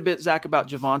talked quite a bit, Zach, about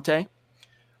Javonte.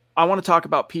 I want to talk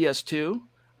about PS2.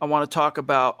 I want to talk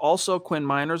about also Quinn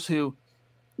Miners, who,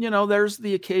 there's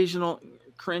the occasional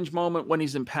cringe moment when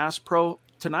he's in pass pro.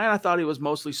 Tonight I thought he was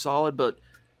mostly solid, but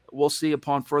we'll see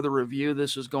upon further review.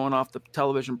 This is going off the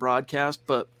television broadcast,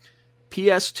 but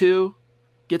PS2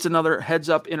 gets another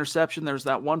heads-up interception. There's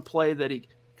that one play that he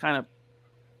kind of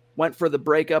went for the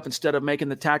breakup instead of making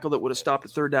the tackle that would have stopped a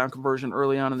third down conversion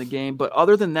early on in the game. But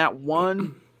other than that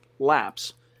one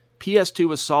lapse, PS2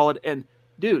 was solid. And,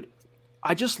 dude,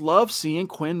 I just love seeing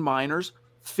Quinn Miners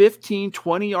 15,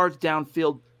 20 yards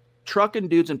downfield, trucking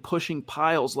dudes and pushing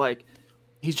piles. Like,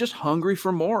 he's just hungry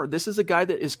for more. This is a guy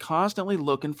that is constantly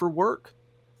looking for work.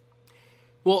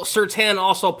 Well, Surtain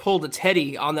also pulled a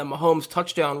Teddy on that Mahomes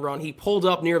touchdown run. He pulled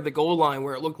up near the goal line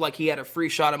where it looked like he had a free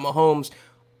shot at Mahomes.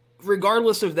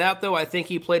 Regardless of that, though, I think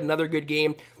he played another good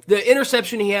game. The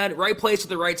interception he had, right place at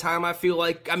the right time, I feel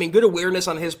like. I mean, good awareness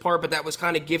on his part, but that was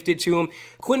kind of gifted to him.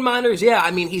 Quinn Miners, yeah,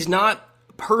 I mean, he's not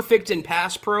perfect in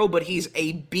pass pro, but he's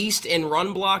a beast in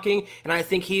run blocking, and I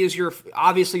think he is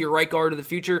obviously your right guard of the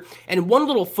future. And one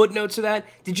little footnote to that,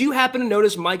 did you happen to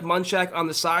notice Mike Munchak on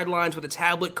the sidelines with a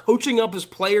tablet coaching up his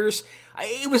players?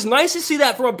 It was nice to see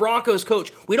that from a Broncos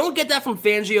coach. We don't get that from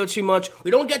Fangio too much. We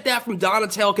don't get that from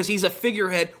Donatel because he's a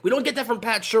figurehead. We don't get that from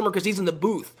Pat Shurmur because he's in the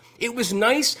booth. It was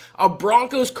nice a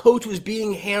Broncos coach was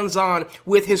being hands-on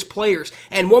with his players.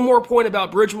 And one more point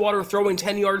about Bridgewater throwing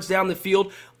 10 yards down the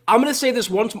field. I'm going to say this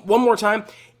one more time.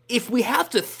 If we have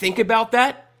to think about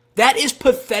that, that is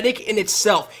pathetic in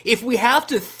itself. If we have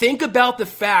to think about the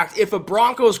fact if a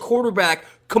Broncos quarterback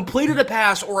completed a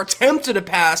pass or attempted a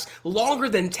pass longer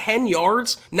than 10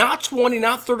 yards, not 20,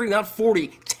 not 30, not 40,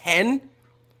 10,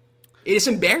 it's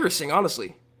embarrassing,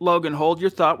 honestly. Logan, hold your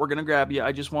thought. We're going to grab you.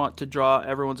 I just want to draw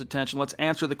everyone's attention. Let's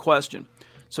answer the question.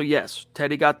 So, yes,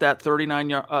 Teddy got that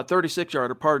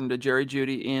 36-yarder, to Jerry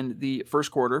Jeudy in the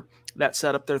first quarter. That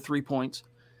set up their 3 points.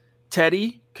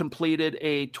 Teddy completed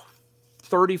a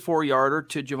 34-yarder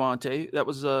to Javonte. That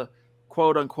was a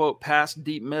quote-unquote pass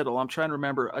deep middle. I'm trying to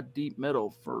remember a deep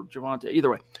middle for Javonte. Either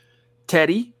way,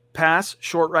 Teddy pass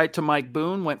short right to Mike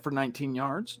Boone, went for 19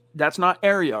 yards. That's not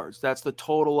air yards. That's the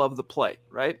total of the play,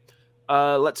 right?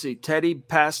 Let's see. Teddy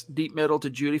passed deep middle to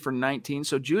Jeudy for 19.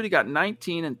 So Jeudy got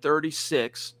 19 and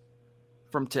 36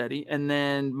 from Teddy. And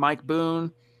then Mike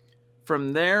Boone,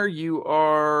 from there you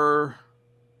got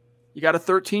a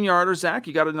 13-yarder, Zach.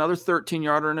 You got another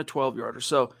 13-yarder and a 12-yarder.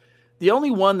 So the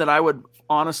only one that I would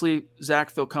honestly, Zach,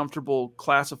 feel comfortable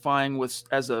classifying with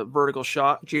as a vertical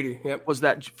shot Jeudy, yep, was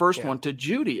that first one to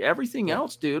Jeudy. Everything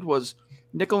else, dude, was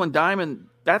nickel and dime. And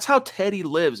that's how Teddy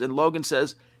lives. And Logan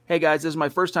says, hey, guys, this is my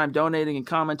first time donating and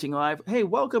commenting live. Hey,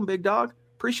 welcome, big dog.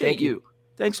 Appreciate you.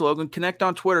 Thanks, Logan. Connect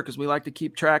on Twitter because we like to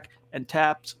keep track and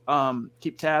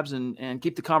keep tabs and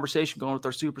keep the conversation going with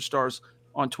our superstars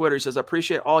on Twitter. He says, I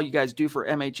appreciate all you guys do for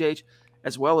MHH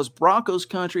as well as Broncos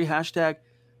country,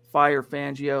 #Fire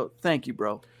Fangio. Thank you,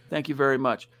 bro. Thank you very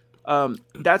much.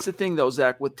 That's the thing, though,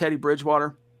 Zach, with Teddy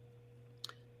Bridgewater.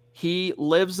 He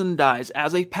lives and dies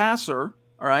as a passer,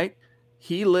 all right?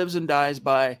 He lives and dies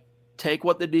by take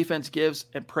what the defense gives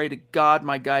and pray to God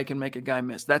my guy can make a guy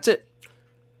miss. That's it.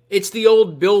 It's the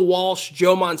old Bill Walsh,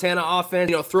 Joe Montana offense,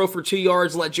 throw for 2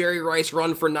 yards and let Jerry Rice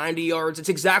run for 90 yards. It's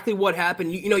exactly what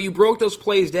happened. You broke those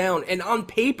plays down, and on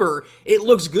paper, it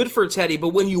looks good for Teddy,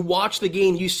 but when you watch the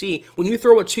game, you see when you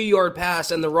throw a 2-yard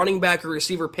pass and the running back or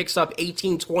receiver picks up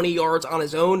 18, 20 yards on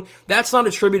his own, that's not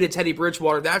attributed to Teddy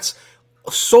Bridgewater. That's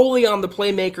solely on the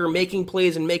playmaker making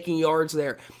plays and making yards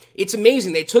there. It's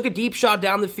amazing. They took a deep shot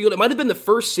down the field. It might have been the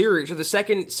first series or the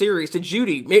second series to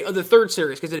Jeudy, or the third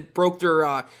series because it broke their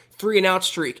 3-and-out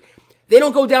streak. They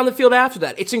don't go down the field after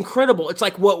that. It's incredible. It's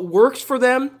like what works for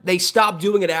them, they stop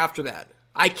doing it after that.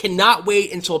 I cannot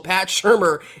wait until Pat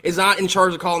Shurmur is not in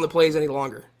charge of calling the plays any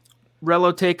longer.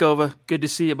 Rello Takeover, good to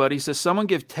see you, buddy. He says, someone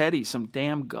give Teddy some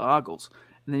damn goggles.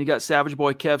 And then you got Savage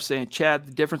Boy Kev saying, Chad,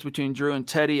 the difference between Drew and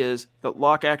Teddy is that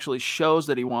Locke actually shows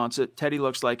that he wants it. Teddy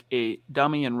looks like a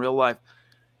dummy in real life.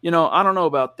 I don't know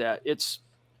about that.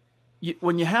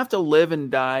 When you have to live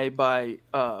and die by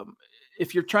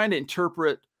if you're trying to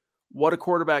interpret what a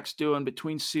quarterback's doing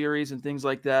between series and things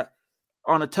like that,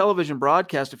 on a television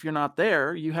broadcast, if you're not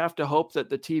there, you have to hope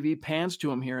that the TV pans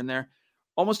to him here and there.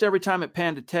 Almost every time it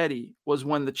panned to Teddy was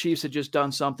when the Chiefs had just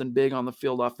done something big on the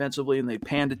field offensively, and they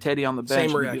panned to Teddy on the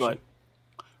bench. Same reaction.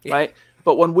 Right?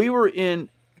 But when we were in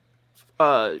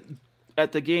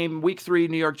at the game, Week 3,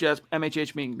 New York Jets,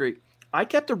 MHH meet and greet, I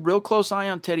kept a real close eye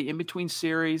on Teddy in between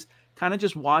series, kind of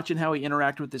just watching how he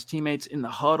interacted with his teammates in the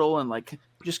huddle and like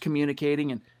just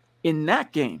communicating. And in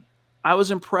that game, I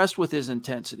was impressed with his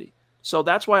intensity. So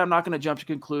that's why I'm not going to jump to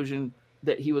conclusion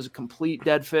that he was a complete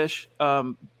dead fish,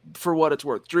 for what it's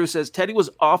worth. Drew says, Teddy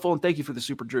was awful, and thank you for the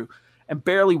super, Drew, and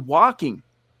barely walking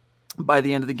by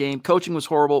the end of the game. Coaching was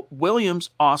horrible.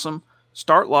 Williams, awesome.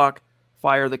 Start lock,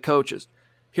 fire the coaches.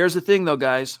 Here's the thing, though,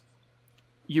 guys.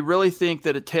 You really think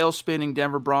that a tail-spinning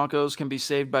Denver Broncos can be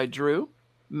saved by Drew?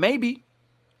 Maybe.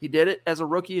 He did it as a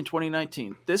rookie in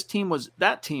 2019.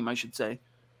 That team, I should say,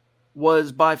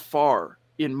 was by far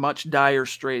in much dire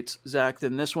straits, Zach,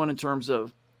 than this one in terms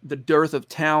of the dearth of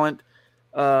talent.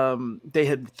 They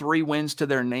had 3 wins to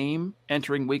their name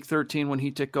entering week 13 when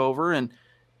he took over. And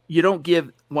you don't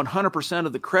give 100%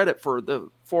 of the credit for the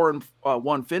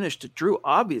 4-1 finish to Drew,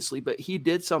 obviously, but he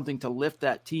did something to lift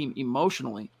that team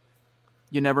emotionally.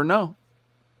 You never know.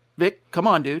 Vic, come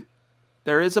on, dude.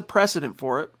 There is a precedent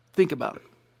for it. Think about it.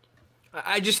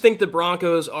 I just think the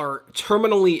Broncos are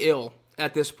terminally ill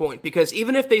at this point, because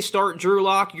even if they start Drew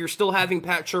Lock, you're still having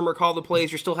Pat Shurmur call the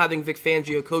plays, you're still having Vic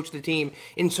Fangio coach the team.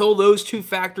 Until those two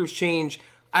factors change,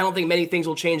 I don't think many things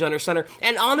will change under center.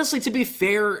 And honestly, to be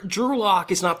fair, Drew Lock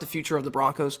is not the future of the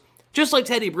Broncos. Just like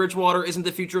Teddy Bridgewater isn't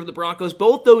the future of the Broncos,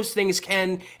 both those things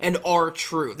can and are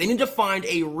true. They need to find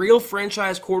a real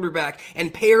franchise quarterback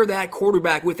and pair that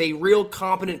quarterback with a real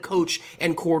competent coach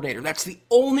and coordinator. That's the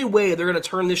only way they're going to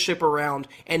turn this ship around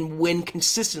and win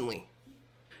consistently.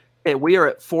 Hey, we are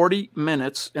at 40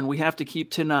 minutes, and we have to keep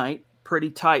tonight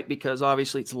pretty tight because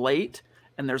obviously it's late,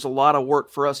 and there's a lot of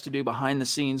work for us to do behind the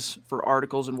scenes for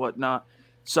articles and whatnot.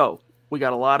 So we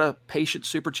got a lot of patient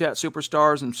Super Chat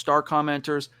superstars and star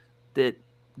commenters that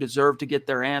deserve to get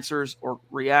their answers or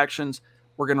reactions.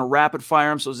 We're going to rapid fire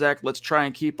them. So, Zach, let's try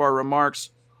and keep our remarks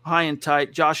high and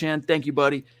tight. Josh N, thank you,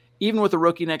 buddy. Even with a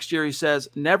rookie next year, he says,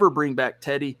 never bring back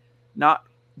Teddy. Not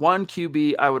one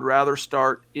QB I would rather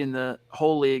start in the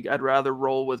whole league. I'd rather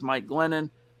roll with Mike Glennon,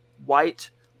 White,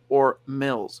 or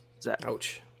Mills. Zach.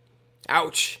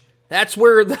 Ouch. That's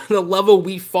where the level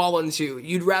we've fallen to.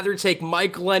 You'd rather take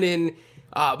Mike Glennon,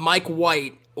 Mike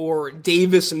White, or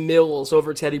Davis Mills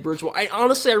over Teddy Bridgewater.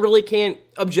 I really can't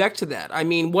object to that. I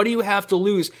mean, what do you have to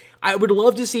lose? I would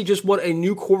love to see just what a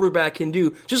new quarterback can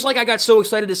do. Just like I got so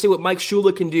excited to see what Mike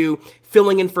Shula can do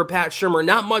filling in for Pat Shurmur.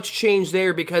 Not much change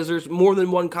there because there's more than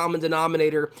one common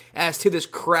denominator as to this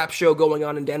crap show going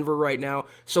on in Denver right now.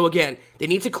 So again, they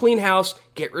need to clean house,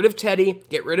 get rid of Teddy,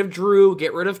 get rid of Drew,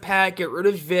 get rid of Pat, get rid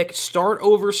of Vic, start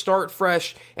over, start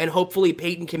fresh, and hopefully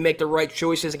Peyton can make the right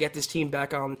choices and get this team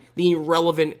back on the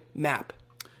relevant map.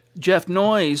 Jeff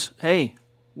Noyes, hey,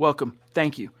 welcome.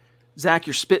 Thank you. Zach,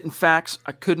 you're spitting facts.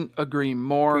 I couldn't agree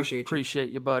more. Appreciate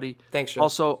you, buddy. Thanks, Joe.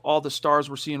 Also, all the stars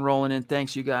we're seeing rolling in.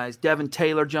 Thanks, you guys. Devin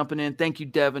Taylor jumping in. Thank you,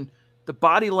 Devin. The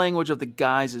body language of the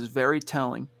guys is very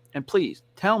telling. And please,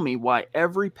 tell me why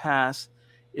every pass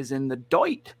is in the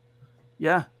doit.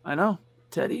 Yeah, I know.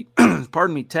 Teddy,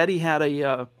 pardon me, Teddy had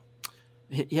a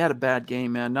bad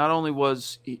game, man. Not only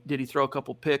did he throw a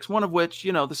couple picks, one of which,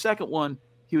 the second one,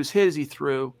 he was hit as he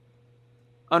threw.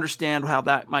 Understand how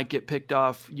that might get picked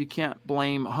off. You can't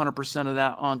blame 100% of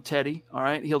that on Teddy, all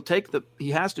right? He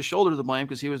has to shoulder the blame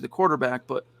because he was the quarterback,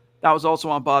 but that was also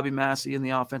on Bobby Massey in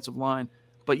the offensive line.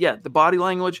 But yeah, the body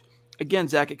language, again,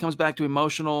 Zach, it comes back to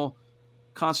emotional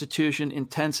constitution,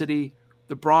 intensity.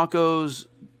 The Broncos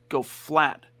go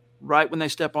flat right when they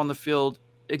step on the field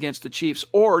against the Chiefs,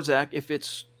 or, Zach, if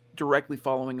it's directly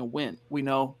following a win. We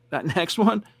know that next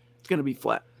one, it's going to be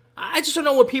flat. I just don't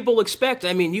know what people expect.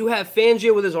 I mean, you have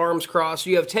Fangio with his arms crossed.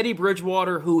 You have Teddy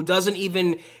Bridgewater, who doesn't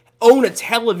even own a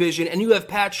television. And you have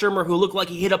Pat Shurmur, who looked like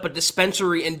he hit up a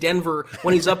dispensary in Denver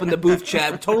when he's up in the booth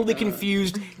chat. Totally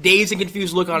confused, dazed and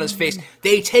confused look on his face.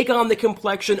 They take on the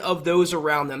complexion of those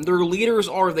around them. Their leaders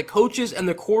are the coaches and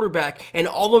the quarterback, and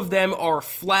all of them are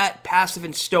flat, passive,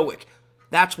 and stoic.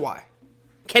 That's why.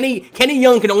 Kenny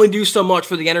Young can only do so much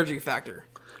for the energy factor.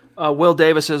 Will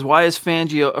Davis says, why is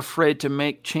Fangio afraid to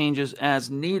make changes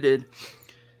as needed?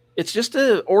 It's just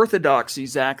an orthodoxy,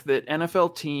 Zach, that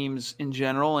NFL teams in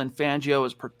general, and Fangio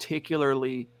is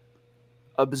particularly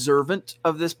observant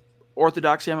of this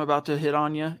orthodoxy I'm about to hit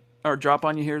on you, or drop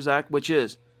on you here, Zach, which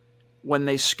is when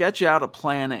they sketch out a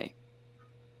plan A,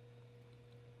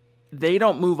 they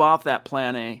don't move off that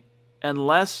plan A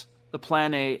unless the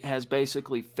plan A has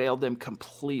basically failed them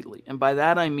completely. And by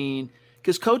that I mean,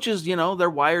 because coaches, they're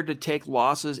wired to take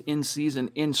losses in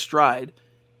season in stride,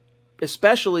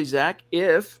 especially, Zach,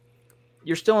 if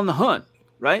you're still in the hunt,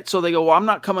 right? So they go, well, I'm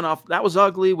not coming off. That was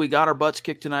ugly. We got our butts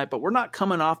kicked tonight, but we're not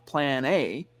coming off plan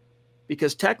A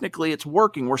because technically it's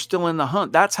working. We're still in the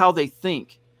hunt. That's how they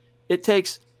think. It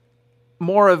takes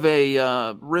more of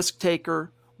a risk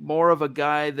taker, more of a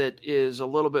guy that is a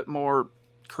little bit more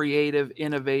creative,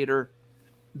 innovator.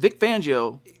 Vic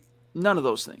Fangio, none of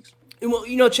those things.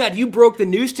 Well, Chad, you broke the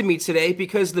news to me today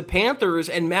because the Panthers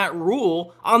and Matt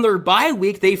Rule, on their bye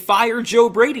week, they fired Joe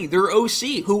Brady, their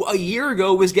OC, who a year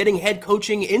ago was getting head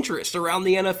coaching interest around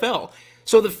the NFL.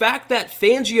 So the fact that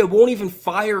Fangio won't even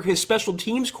fire his special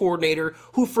teams coordinator,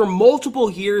 who for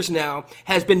multiple years now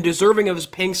has been deserving of his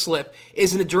pink slip,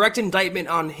 is a direct indictment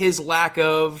on his lack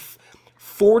of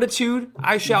fortitude,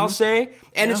 I shall say.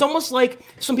 And it's almost like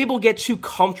some people get too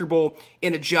comfortable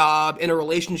in a job, in a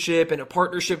relationship, in a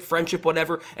partnership, friendship,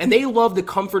 whatever, and they love the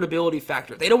comfortability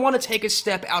factor. They don't want to take a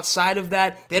step outside of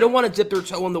that. They don't want to dip their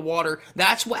toe in the water.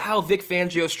 That's how Vic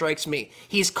Fangio strikes me.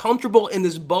 He's comfortable in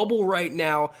this bubble right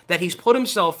now that he's put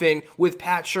himself in with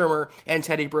Pat Shurmur and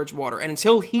Teddy Bridgewater. And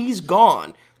until he's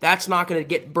gone, that's not going to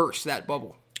get burst, that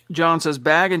bubble. John says,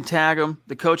 bag and tag him.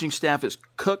 The coaching staff is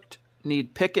cooked.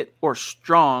 Need Pickett or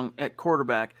Strong at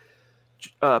quarterback.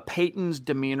 Peyton's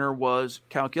demeanor was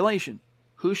calculation.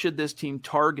 Who should this team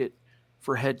target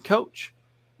for head coach?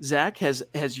 Zach,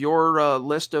 has your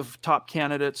list of top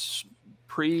candidates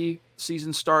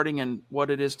pre-season starting and what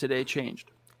it is today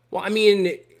changed? Well, I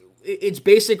mean, it's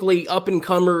basically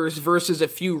up-and-comers versus a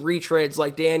few retreads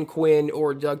like Dan Quinn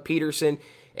or Doug Peterson.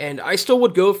 And I still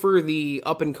would go for the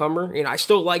up-and-comer. I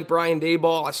still like Brian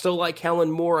Daboll. I still like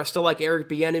Kellen Moore. I still like Eric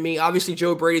Bieniemy. Obviously,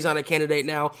 Joe Brady's on a candidate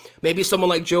now. Maybe someone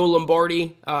like Joe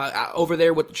Lombardi over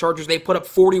there with the Chargers. They put up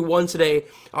 41 today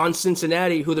on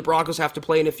Cincinnati, who the Broncos have to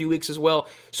play in a few weeks as well.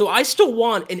 So I still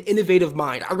want an innovative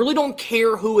mind. I really don't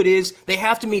care who it is. They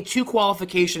have to meet two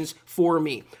qualifications for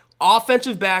me.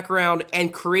 Offensive background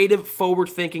and creative,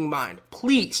 forward-thinking mind.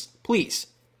 Please, please.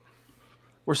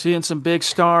 We're seeing some big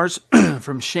stars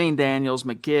from Shane Daniels,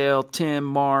 Miguel, Tim,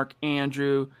 Mark,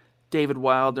 Andrew, David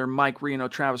Wilder, Mike Reno,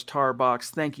 Travis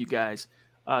Tarbox. Thank you, guys.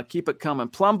 Keep it coming.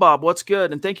 Plum Bob, what's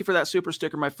good? And thank you for that super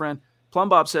sticker, my friend. Plum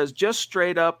Bob says, just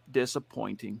straight up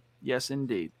disappointing. Yes,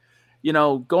 indeed.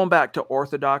 Going back to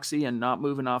orthodoxy and not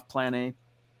moving off plan A,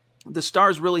 the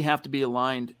stars really have to be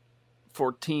aligned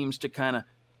for teams to kind of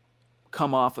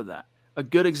come off of that. A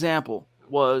good example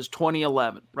was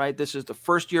 2011, right? This is the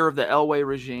first year of the Elway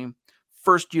regime,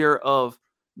 first year of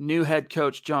new head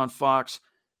coach John Fox.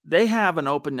 They have an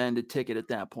open-ended ticket at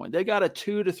that point. They got a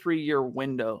 2 to 3 year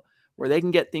window where they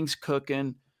can get things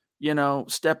cooking,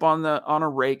 step on a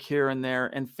rake here and there,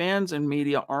 and fans and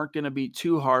media aren't going to be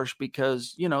too harsh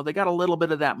because, they got a little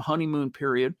bit of that honeymoon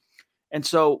period. And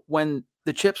so when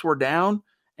the chips were down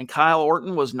and Kyle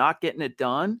Orton was not getting it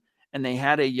done, and they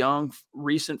had a young,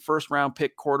 recent first-round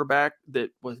pick quarterback that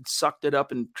was sucked it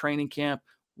up in training camp,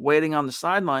 waiting on the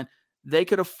sideline, they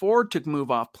could afford to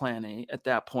move off plan A at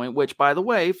that point, which, by the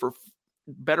way, for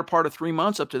better part of 3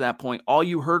 months up to that point, all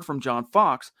you heard from John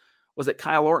Fox was that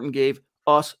Kyle Orton gave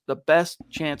us the best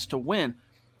chance to win.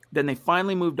 Then they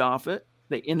finally moved off it.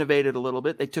 They innovated a little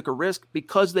bit. They took a risk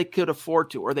because they could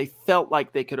afford to, or they felt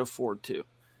like they could afford to.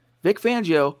 Vic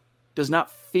Fangio does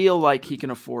not feel like he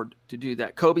can afford to do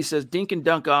that. Kobe says, dink and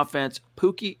dunk offense.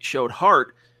 Pookie showed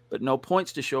heart, but no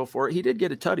points to show for it. He did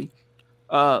get a tutty.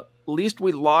 At least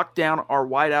we locked down our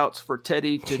wideouts for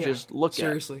Teddy to just look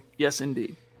seriously. At. Yes,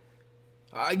 indeed.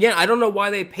 Again, I don't know why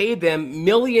they paid them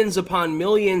millions upon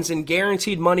millions in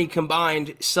guaranteed money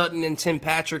combined, Sutton and Tim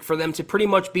Patrick, for them to pretty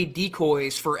much be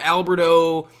decoys for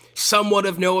Alberto, somewhat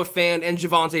of Noah Fant, and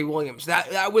Javonte Williams.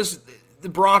 That was the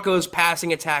Broncos'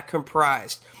 passing attack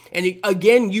comprised. And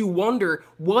again, you wonder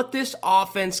what this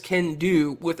offense can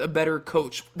do with a better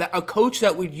coach, a coach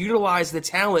that would utilize the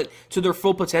talent to their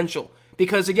full potential.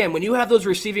 Because again, when you have those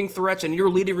receiving threats and your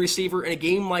leading receiver in a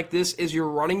game like this is your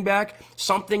running back,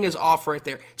 something is off right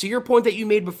there. To your point that you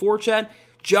made before, Chad,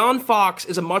 John Fox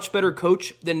is a much better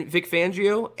coach than Vic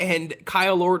Fangio, and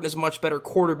Kyle Orton is a much better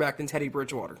quarterback than Teddy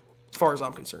Bridgewater, as far as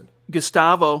I'm concerned.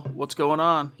 Gustavo, what's going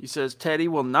on? He says, Teddy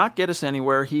will not get us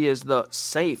anywhere. He is the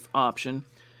safe option.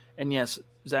 And yes,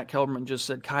 Zach Kelberman just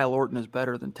said Kyle Orton is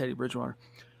better than Teddy Bridgewater.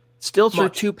 Still threw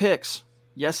 2 picks.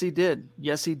 Yes, he did.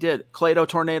 Yes, he did. Clado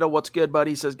Tornado, what's good,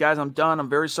 buddy? He says, guys, I'm done. I'm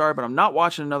very sorry, but I'm not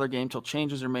watching another game till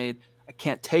changes are made. I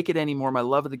can't take it anymore. My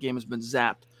love of the game has been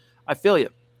zapped. I feel you,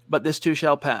 but this too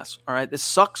shall pass. All right, this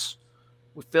sucks.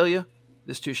 We feel you.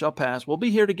 This too shall pass. We'll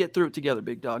be here to get through it together,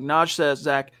 big dog. Naj says,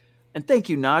 Zach, and thank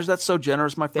you, Naj. That's so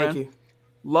generous, my friend. Thank you.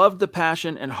 Loved the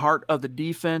passion and heart of the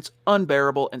defense.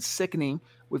 Unbearable and sickening.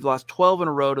 We've lost 12 in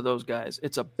a row to those guys.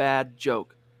 It's a bad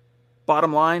joke.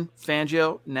 Bottom line,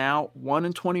 Fangio now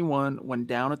 1-21 when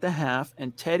down at the half,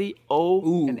 and Teddy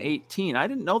 0-18. I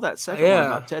didn't know that second one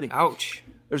about Teddy. Ouch.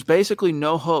 There's basically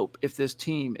no hope if this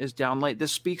team is down late.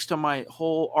 This speaks to my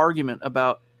whole argument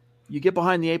about You get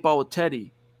behind the 8 ball with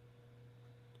Teddy,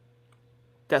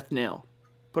 death nail.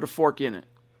 Put a fork in it.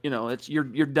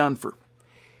 You're done for.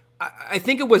 I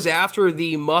think it was after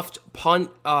the muffed punt,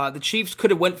 the Chiefs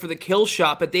could have went for the kill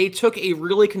shot, but they took a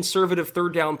really conservative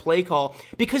third down play call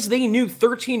because they knew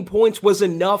 13 points was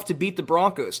enough to beat the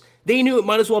Broncos. They knew it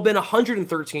might as well have been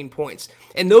 113 points.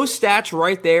 And those stats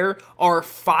right there are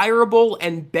fireable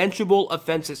and benchable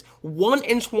offenses.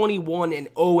 1-21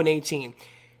 and 0-18.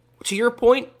 To your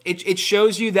point, it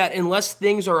shows you that unless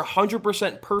things are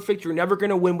 100% perfect, you're never going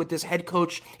to win with this head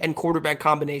coach and quarterback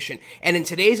combination. And in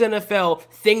today's NFL,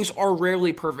 things are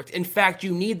rarely perfect. In fact,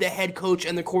 you need the head coach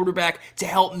and the quarterback to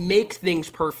help make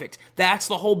things perfect. That's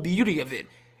the whole beauty of it.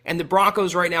 And the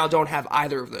Broncos right now don't have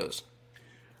either of those.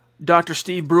 Dr.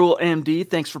 Steve Brule, MD,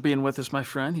 thanks for being with us, my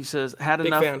friend. He says, had Big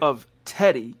enough fan. of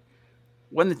Teddy.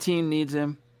 When the team needs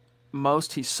him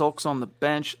most, he sulks on the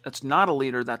bench. That's not a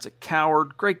leader. That's a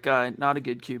coward. Great guy, not a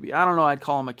good QB. I don't know. I'd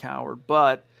call him a coward,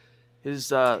 but his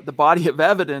the body of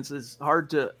evidence is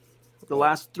hard to. The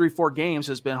last 3-4 games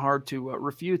has been hard to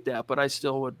refute that, but I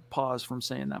still would pause from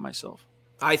saying that myself.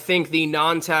 I think the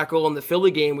non-tackle in the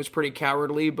Philly game was pretty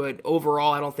cowardly, but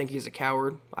overall, I don't think he's a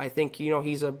coward. I think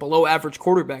he's a below-average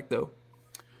quarterback, though.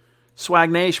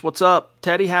 Swag Nation, what's up?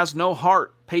 Teddy has no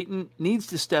heart. Peyton needs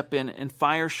to step in and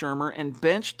fire Shermer and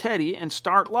bench Teddy and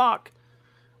start Locke.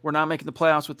 We're not making the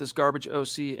playoffs with this garbage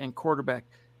OC and quarterback.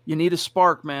 You need a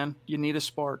spark, man. You need a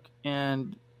spark.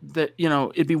 And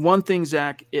it'd be one thing,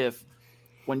 Zach, if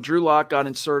when Drew Lock got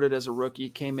inserted as a rookie,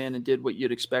 came in and did what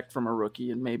you'd expect from a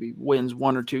rookie and maybe wins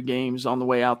 1 or 2 games on the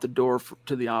way out the door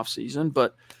to the offseason.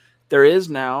 But there is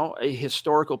now a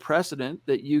historical precedent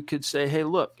that you could say, hey,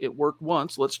 look, it worked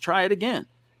once. Let's try it again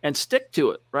and stick to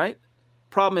it, right?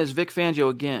 Problem is Vic Fangio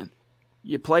again.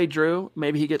 You play Drew,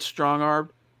 maybe he gets strong-armed.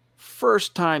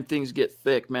 First time things get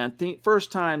thick, man.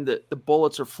 First time that the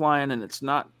bullets are flying and it's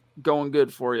not going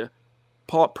good for you,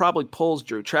 probably pulls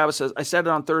Drew. Travis says, I said it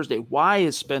on Thursday. Why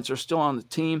is Spencer still on the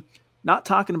team? Not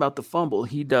talking about the fumble.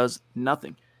 He does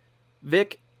nothing.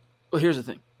 Vic, well, here's the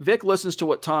thing. Vic listens to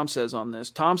what Tom says on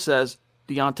this. Tom says,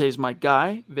 Deontay's my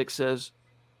guy. Vic says,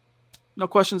 no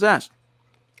questions asked.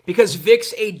 Because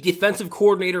Vic's a defensive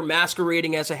coordinator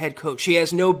masquerading as a head coach. He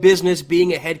has no business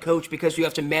being a head coach because you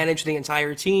have to manage the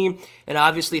entire team. And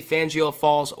obviously, Fangio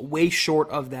falls way short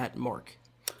of that mark.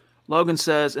 Logan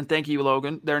says, and thank you,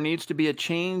 Logan, there needs to be a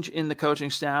change in the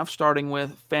coaching staff, starting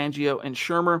with Fangio and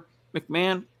Shermer.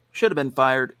 McMahon should have been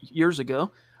fired years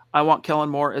ago. I want Kellen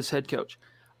Moore as head coach.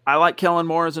 I like Kellen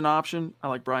Moore as an option. I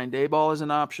like Brian Daboll as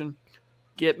an option.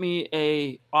 Get me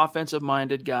a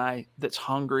offensive-minded guy that's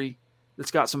hungry,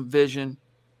 that's got some vision,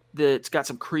 that's got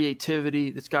some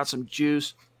creativity, that's got some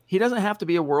juice. He doesn't have to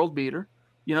be a world beater.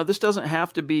 This doesn't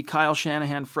have to be Kyle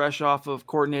Shanahan fresh off of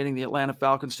coordinating the Atlanta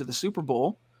Falcons to the Super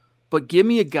Bowl. But give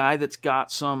me a guy that's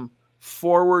got some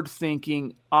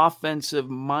forward-thinking,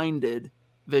 offensive-minded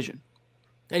vision.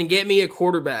 And get me a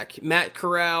quarterback. Matt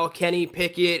Corral, Kenny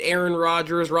Pickett, Aaron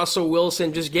Rodgers, Russell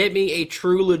Wilson. Just get me a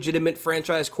true, legitimate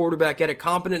franchise quarterback. Get a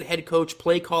competent head coach,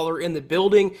 play caller in the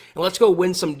building, and let's go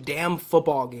win some damn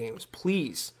football games,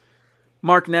 please.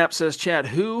 Mark Knapp says, Chad,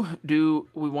 who do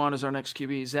we want as our next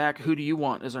QB? Zach, who do you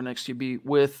want as our next QB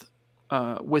with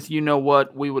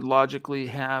what we would logically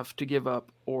have to give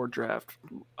up or draft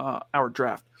our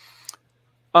draft?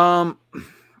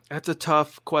 That's a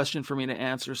tough question for me to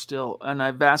answer still, and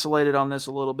I vacillated on this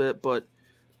a little bit, but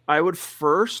I would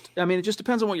it just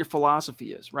depends on what your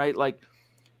philosophy is, right? Like,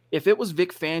 if it was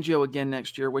Vic Fangio again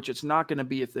next year, which it's not going to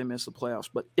be if they miss the playoffs,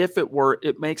 but if it were,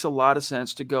 it makes a lot of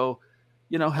sense to go,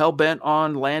 hell-bent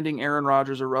on landing Aaron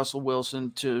Rodgers or Russell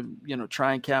Wilson to,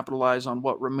 try and capitalize on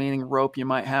what remaining rope you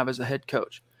might have as a head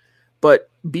coach.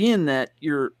 But being that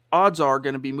your odds are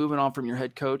going to be moving on from your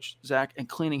head coach, Zach, and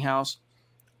cleaning house,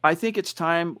 I think it's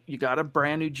time. You got a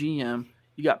brand new GM.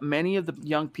 You got many of the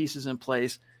young pieces in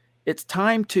place. It's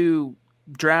time to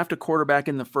draft a quarterback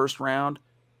in the first round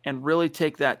and really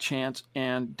take that chance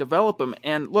and develop them.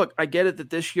 And look, I get it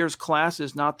that this year's class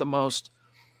is not the most,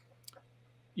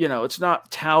 it's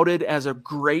not touted as a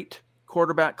great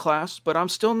quarterback class, but I'm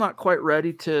still not quite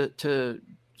ready to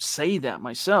say that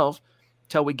myself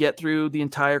till we get through the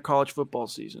entire college football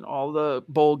season, all the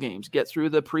bowl games, get through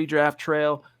the pre-draft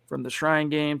trail, from the Shrine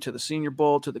Game to the Senior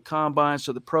Bowl to the Combines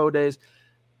to the Pro Days.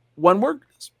 When we're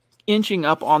inching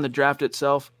up on the draft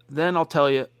itself, then I'll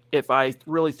tell you if I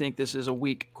really think this is a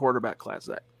weak quarterback class.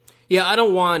 Yeah,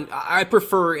 I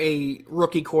prefer a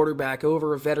rookie quarterback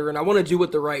over a veteran. I want to do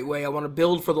it the right way. I want to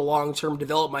build for the long term,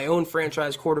 develop my own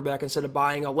franchise quarterback instead of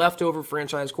buying a leftover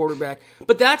franchise quarterback.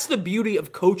 But that's the beauty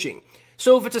of coaching.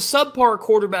 So if it's a subpar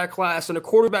quarterback class and a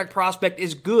quarterback prospect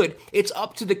is good, it's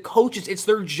up to the coaches. It's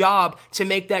their job to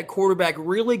make that quarterback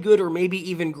really good or maybe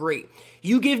even great.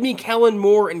 You give me Kellen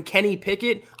Moore and Kenny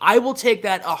Pickett, I will take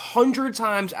that 100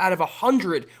 times out of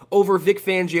 100 over Vic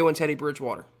Fangio and Teddy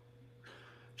Bridgewater.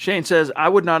 Shane says, I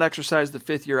would not exercise the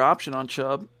fifth-year option on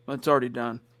Chubb. It's already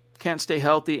done. Can't stay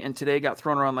healthy, and today got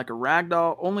thrown around like a rag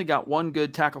doll. Only got one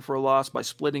good tackle for a loss by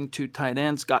splitting two tight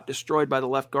ends. Got destroyed by the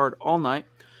left guard all night.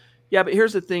 Yeah, but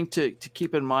here's the thing to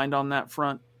keep in mind on that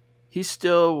front. He's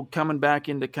still coming back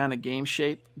into kind of game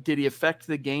shape. Did he affect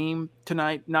the game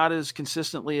tonight? Not as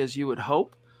consistently as you would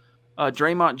hope.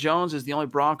 Draymond Jones is the only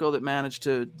Bronco that managed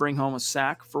to bring home a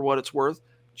sack for what it's worth.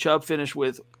 Chubb finished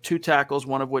with 2 tackles,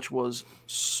 one of which was,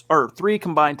 or 3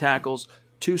 combined tackles,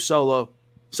 2 solo.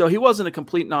 So he wasn't a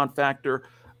complete non-factor,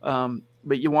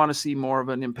 but you want to see more of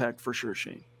an impact for sure,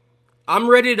 Shane. I'm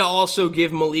ready to also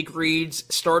give Malik Reed's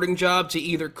starting job to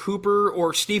either Cooper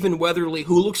or Stephen Weatherly,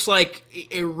 who looks like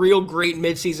a real great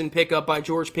midseason pickup by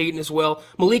George Payton as well.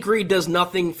 Malik Reed does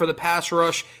nothing for the pass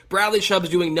rush. Bradley Chubb's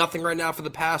doing nothing right now for the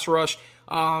pass rush.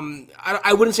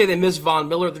 I wouldn't say they miss Von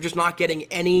Miller. They're just not getting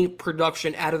any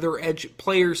production out of their edge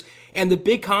players. And the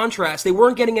big contrast, they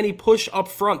weren't getting any push up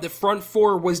front. The front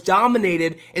four was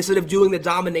dominated instead of doing the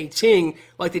dominating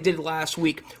like they did last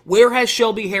week. Where has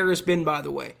Shelby Harris been, by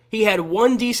the way? He had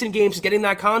one decent game since getting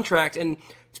that contract, and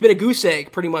it's been a goose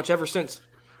egg pretty much ever since.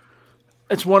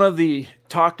 It's one of the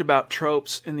talked about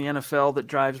tropes in the NFL that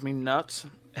drives me nuts,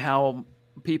 how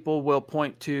people will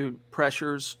point to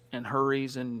pressures and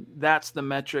hurries, and that's the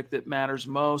metric that matters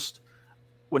most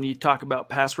when you talk about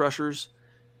pass rushers.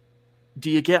 Do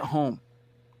you get home?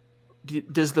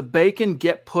 Does the bacon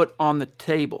get put on the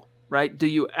table, right? Do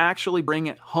you actually bring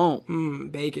it home?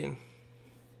 Bacon.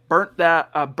 Burnt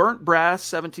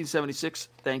Brass 1776,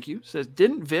 thank you, says,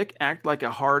 didn't Vic act like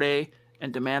a hard A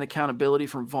and demand accountability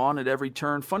from Vaughn at every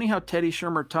turn? Funny how Teddy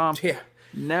Shermer-Tom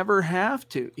never have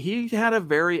to. He had a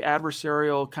very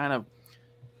adversarial kind of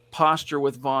posture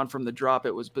with Vaughn from the drop.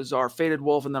 It was bizarre. Faded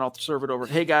Wolf, and then I'll serve it over.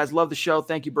 Hey, guys, love the show.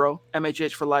 Thank you, bro.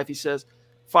 MHH for life, he says.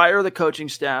 Fire the coaching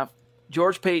staff.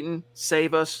 George Payton,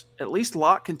 save us. At least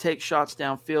Locke can take shots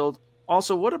downfield.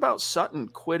 Also, what about Sutton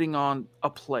quitting on a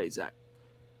play, Zach?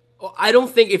 Well, I don't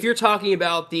think, if you're talking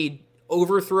about the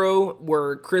overthrow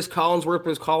where Chris Collinsworth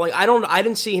was calling, I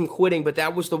didn't see him quitting, but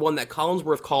that was the one that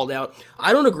Collinsworth called out.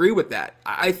 I don't agree with that.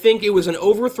 I think it was an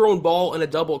overthrown ball and a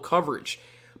double coverage.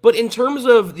 But in terms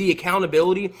of the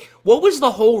accountability, what was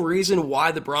the whole reason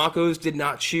why the Broncos did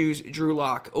not choose Drew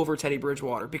Lock over Teddy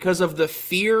Bridgewater? Because of the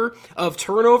fear of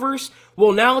turnovers?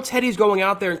 Well, now Teddy's going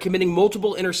out there and committing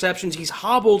multiple interceptions. He's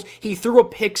hobbled. He threw a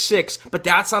pick 6, but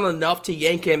that's not enough to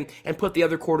yank him and put the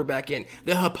other quarterback in.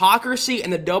 The hypocrisy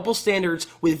and the double standards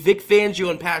with Vic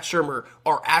Fangio and Pat Shurmur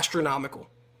are astronomical.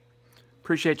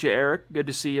 Appreciate you, Eric. Good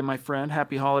to see you, my friend.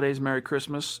 Happy holidays, Merry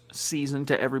Christmas season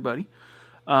to everybody.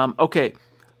 Okay.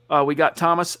 We got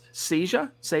Thomas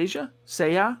Seja,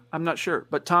 I'm not sure.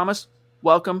 But Thomas,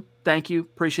 welcome. Thank you.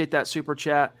 Appreciate that super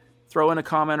chat. Throw in a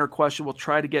comment or question. We'll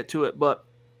try to get to it. But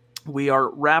we are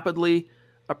rapidly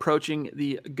approaching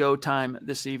the go time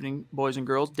this evening, boys and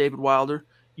girls. David Wilder,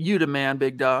 you demand,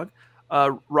 big dog.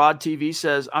 Rod TV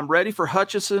says, I'm ready for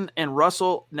Hutchison and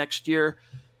Russell next year.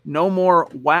 No more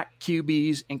whack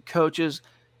QBs and coaches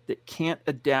that can't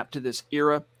adapt to this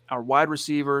era. Our wide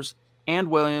receivers and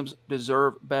Williams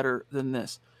deserve better than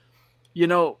this. You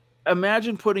know,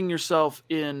 imagine putting yourself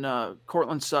in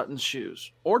Cortland Sutton's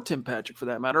shoes, or Tim Patrick for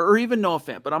that matter, or even Noah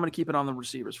Fant, but I'm going to keep it on the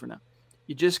receivers for now.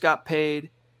 You just got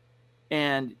paid,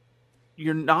 and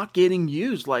you're not getting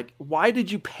used. Like, why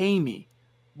did you pay me?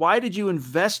 Why did you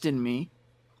invest in me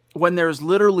when there's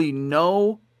literally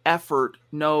no effort,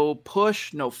 no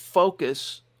push, no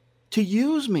focus to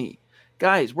use me?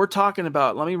 Guys, we're talking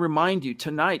about, let me remind you,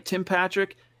 tonight, Tim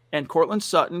Patrick and Cortland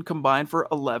Sutton combined for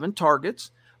 11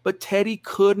 targets, but Teddy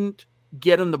couldn't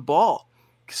get him the ball.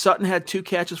 Sutton had 2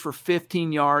 catches for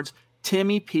 15 yards.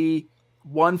 Timmy P,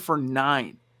 1 for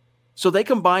 9. So they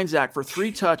combined, Zach, for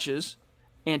 3 touches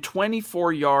and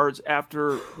 24 yards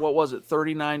after,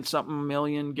 39-something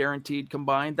million guaranteed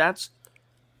combined. That's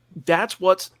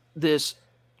what this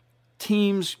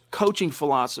team's coaching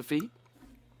philosophy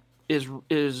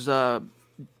is I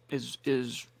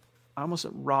almost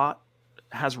said rot.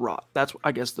 Has rot. That's,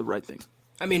 I guess, the right thing.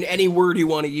 I mean, any word you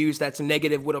want to use that's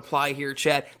negative would apply here,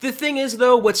 Chad. The thing is,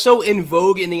 though, what's so in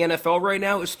vogue in the NFL right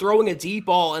now is throwing a deep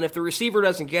ball, and if the receiver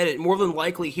doesn't get it, more than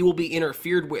likely he will be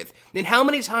interfered with. And how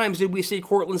many times did we see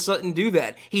Cortland Sutton do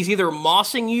that? He's either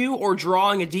mossing you or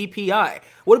drawing a DPI.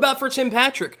 What about for Tim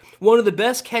Patrick? One of the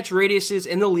best catch radiuses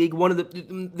in the league, one of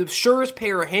the surest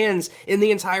pair of hands in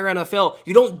the entire NFL.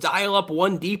 You don't dial up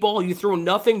one deep ball, you throw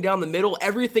nothing down the middle.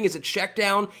 Everything is a check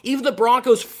down. Even the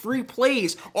Broncos' free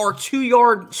plays are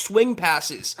 2-yard swing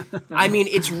passes. I mean,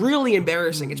 it's really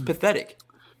embarrassing. It's pathetic.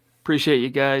 Appreciate you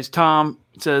guys. Tom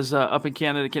says, up in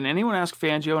Canada, can anyone ask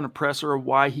Fangio an oppressor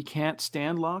why he can't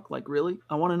stand Locke? Like, really?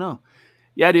 I want to know.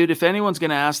 Yeah, dude, if anyone's going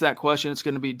to ask that question, it's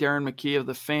going to be Darren McKee of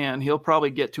The Fan. He'll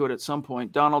probably get to it at some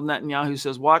point. Donald Netanyahu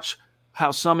says, watch how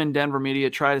some in Denver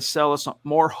media try to sell us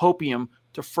more hopium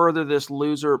to further this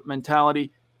loser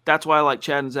mentality. That's why I like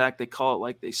Chad and Zach. They call it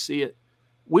like they see it.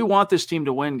 We want this team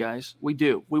to win, guys. We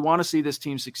do. We want to see this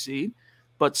team succeed.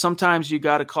 But sometimes you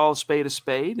got to call a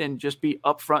spade and just be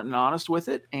upfront and honest with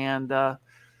it. And,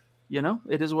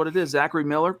 it is what it is. Zachary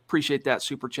Miller, appreciate that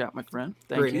super chat, my friend.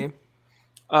 Thank you.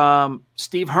 Name.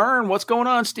 Steve Hearn, what's going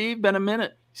on, Steve? Been a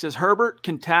minute. He says, Herbert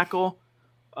can tackle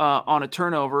on a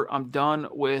turnover. I'm done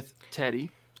with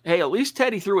Teddy. Hey, at least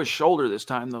Teddy threw his shoulder this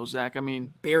time, though, Zach. I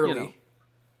mean, barely.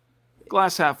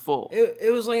 Glass half full.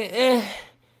 It was like,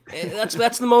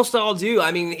 That's the most I'll do.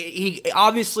 I mean,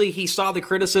 he saw the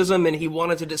criticism and he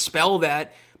wanted to dispel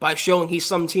that by showing he's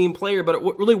some team player, but it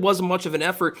really wasn't much of an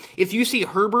effort. If you see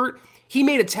Herbert, he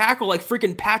made a tackle like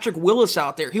freaking Patrick Willis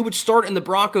out there. He would start in the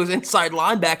Broncos inside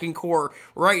linebacking core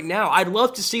right now. I'd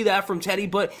love to see that from Teddy,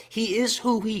 but he is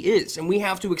who he is, and we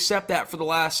have to accept that for the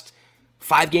last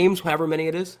 5 games, however many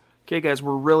it is. Okay, guys,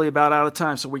 we're really about out of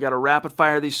time, so we got to rapid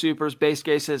fire these supers. Base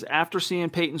Gay says, after seeing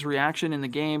Peyton's reaction in the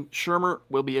game, Shermer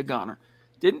will be a goner.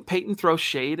 Didn't Peyton throw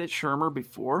shade at Shermer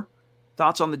before?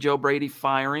 Thoughts on the Joe Brady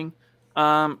firing?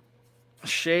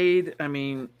 Shade, I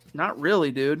mean, not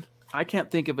really, dude. I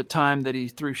can't think of a time that he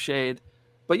threw shade.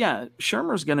 But yeah,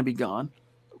 Shermer's going to be gone.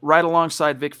 Right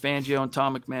alongside Vic Fangio and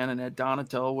Tom McMahon and Ed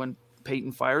Donato when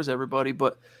Peyton fires everybody.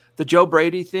 But the Joe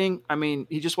Brady thing, I mean,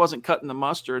 he just wasn't cutting the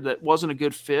mustard. That wasn't a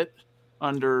good fit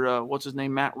under,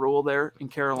 Matt Rule there in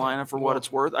Carolina for what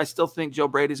it's worth. I still think Joe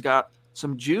Brady's got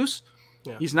some juice.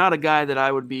 Yeah. He's not a guy that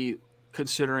I would be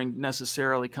considering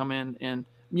necessarily come in and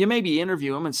you maybe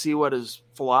interview him and see what his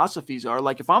philosophies are.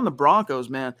 Like if I'm the Broncos,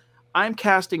 man, I'm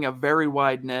casting a very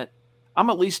wide net. I'm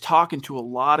at least talking to a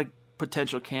lot of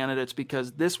potential candidates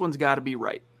because this one's got to be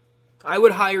right. I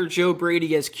would hire Joe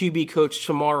Brady as QB coach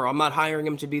tomorrow. I'm not hiring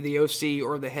him to be the OC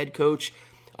or the head coach.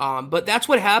 But that's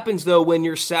what happens, though, when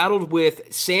you're saddled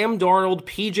with Sam Darnold,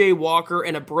 P.J. Walker,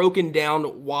 and a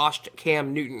broken-down, washed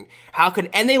Cam Newton.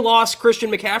 And they lost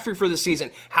Christian McCaffrey for the season.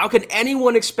 How can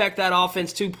anyone expect that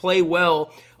offense to play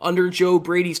well under Joe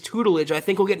Brady's tutelage? I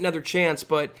think he'll get another chance,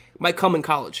 but might come in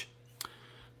college.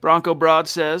 Bronco Broad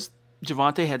says,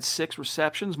 Javonte had 6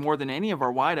 receptions, more than any of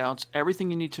our wideouts.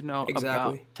 Everything you need to know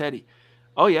about Teddy.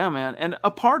 Oh, yeah, man. And a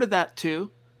part of that,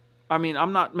 too, I mean,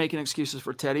 I'm not making excuses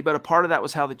for Teddy, but a part of that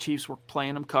was how the Chiefs were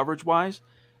playing him coverage-wise.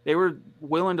 They were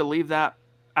willing to leave that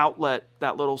outlet,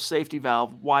 that little safety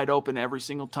valve, wide open every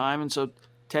single time. And so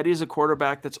Teddy is a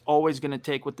quarterback that's always going to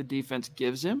take what the defense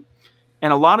gives him.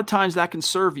 And a lot of times that can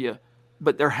serve you.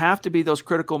 But there have to be those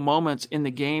critical moments in the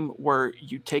game where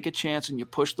you take a chance and you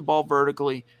push the ball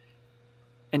vertically.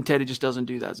 And Teddy just doesn't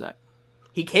do that, Zach.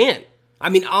 He can't. I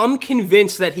mean, I'm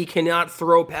convinced that he cannot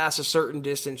throw past a certain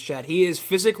distance, Chad. He is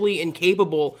physically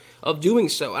incapable of doing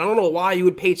so. I don't know why you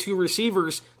would pay 2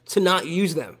 receivers to not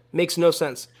use them. Makes no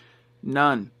sense.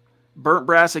 None. Burnt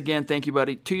Brass again, thank you,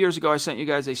 buddy. 2 years ago, I sent you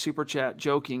guys a super chat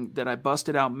joking that I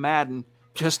busted out Madden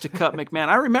just to cut McMahon.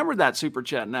 I remember that super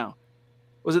chat now.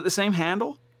 Was it the same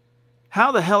handle?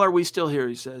 How the hell are we still here,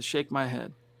 he says. Shake my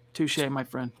head. Touche, my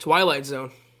friend. Twilight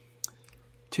Zone.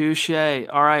 Touche.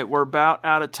 All right, we're about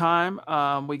out of time.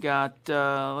 We got,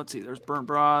 let's see, there's Burnt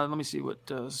Broad. Let me see what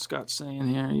Scott's saying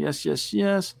here.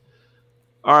 Yes.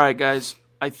 All right, guys.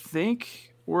 I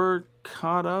think we're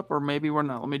caught up, or maybe we're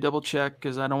not. Let me double check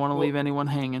because I don't want to leave anyone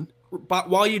hanging. But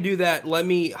while you do that, let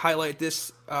me highlight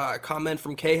this comment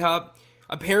from K-Hop.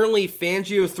 Apparently,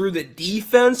 Fangio threw the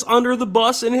defense under the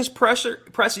bus in his press.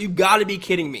 You got to be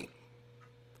kidding me.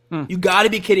 You got to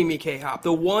be kidding me, K-Hop.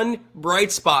 The one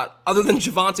bright spot, other than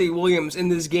Javonte Williams in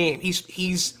this game,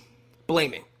 he's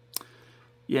blaming.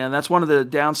 Yeah, that's one of the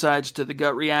downsides to the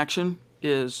gut reaction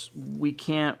is we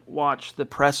can't watch the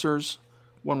pressers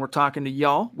when we're talking to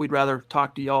y'all. We'd rather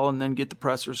talk to y'all and then get the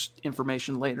pressers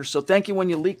information later. So thank you when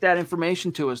you leak that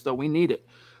information to us, though. We need it.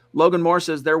 Logan Moore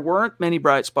says, there weren't many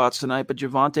bright spots tonight, but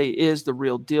Javonte is the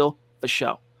real deal. A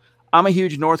show. I'm a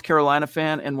huge North Carolina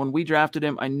fan, and when we drafted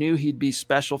him, I knew he'd be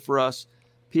special for us.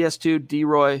 PS2,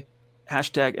 D-Roy,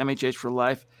 hashtag MHH for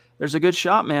life. there's a good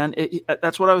shot, man.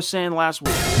 That's what I was saying last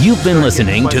week. You've been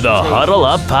listening to the Huddle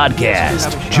Up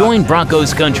Podcast. Join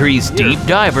Broncos Country's deep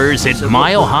divers at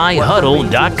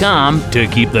milehighhuddle.com to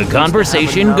keep the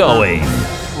conversation going.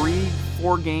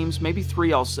 3-4 games, maybe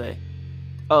 3, I'll say,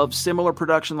 of similar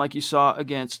production like you saw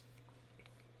against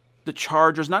the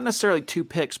Chargers. Not necessarily 2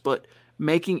 picks, but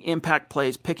making impact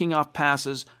plays, picking off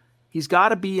passes. He's got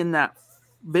to be in that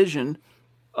vision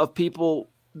of people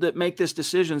that make this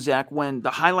decision, Zach, when the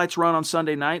highlights run on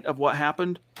Sunday night of what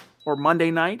happened or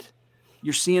Monday night,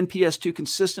 you're seeing PS2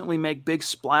 consistently make big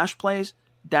splash plays.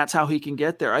 That's how he can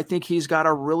get there. I think he's got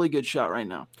a really good shot right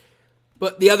now.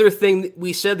 But the other thing that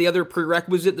we said, the other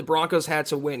prerequisite, the Broncos had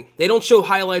to win. They don't show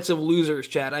highlights of losers,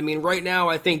 Chad. I mean, right now,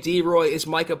 I think D-Roy is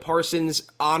Micah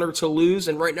Parsons' honor to lose,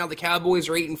 and right now the Cowboys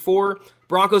are 8-4,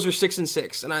 Broncos are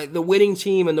 6-6, and the winning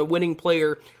team and the winning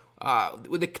player,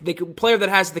 the player that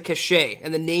has the cachet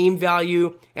and the name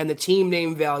value and the team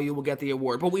name value will get the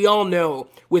award. But we all know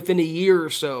within a year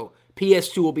or so,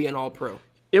 PS2 will be an All-Pro.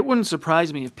 It wouldn't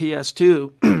surprise me if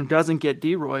PS2 doesn't get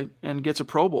D-Roy and gets a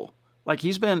Pro Bowl. Like,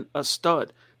 he's been a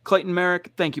stud. Clayton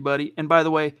Merrick, thank you, buddy. And by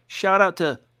the way, shout out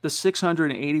to the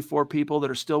 684 people that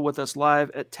are still with us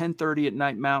live at 10:30 at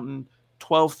night Mountain,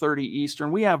 12:30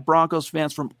 Eastern. We have Broncos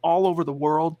fans from all over the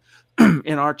world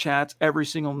in our chats every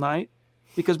single night.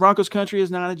 Because Broncos country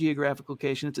is not a geographic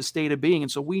location. It's a state of being.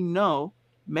 And so we know,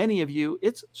 many of you,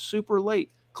 it's super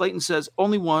late. Clayton says,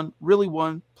 only one, really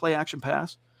one play action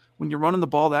pass. When you're running the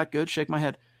ball that good, shake my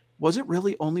head. Was it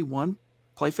really only one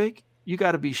play fake? You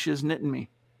got to be shiznitting me.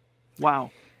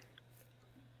 Wow.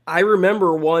 I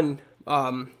remember one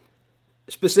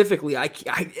specifically.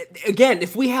 Again,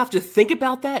 if we have to think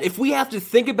about that, if we have to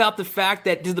think about the fact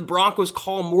that did the Broncos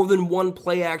call more than one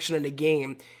play action in a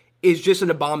game, is just an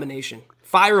abomination.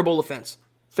 Fireable offense.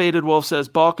 Faded Wolf says,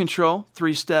 ball control,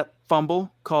 3-step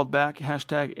fumble, called back,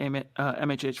 hashtag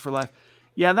MHH for life.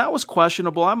 Yeah, that was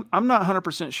questionable. I'm not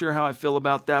 100% sure how I feel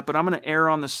about that, but I'm going to err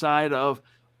on the side of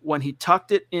when he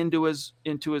tucked it into his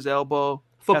elbow,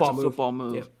 football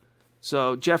move. Yeah.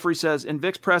 So Jeffrey says, in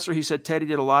Vic's presser, he said Teddy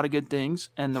did a lot of good things,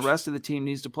 and the rest of the team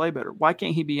needs to play better. Why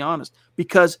can't he be honest?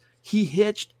 Because he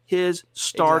hitched his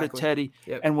star to Teddy,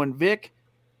 and when Vic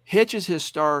hitches his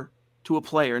star to a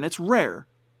player, and it's rare,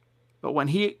 but when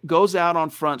he goes out on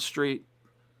Front Street,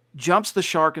 jumps the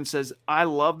shark and says, I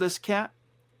love this cat,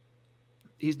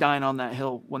 he's dying on that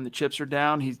hill. When the chips are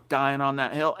down, he's dying on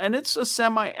that hill. And it's a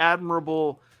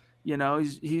semi-admirable,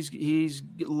 he's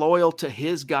loyal to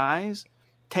his guys.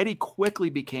 Teddy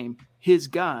quickly became his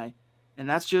guy, and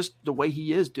that's just the way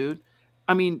he is, dude.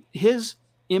 I mean, his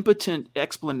impotent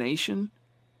explanation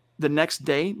the next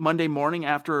day, Monday morning,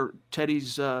 after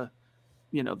Teddy's, the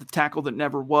tackle that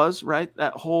never was, right?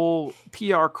 That whole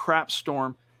PR crap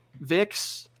storm.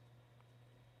 Vic's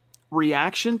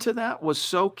reaction to that was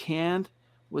so canned,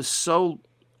 was so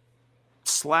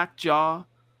slack jaw,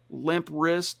 limp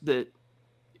wrist that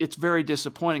it's very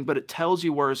disappointing, but it tells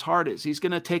you where his heart is. He's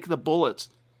going to take the bullets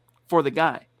for the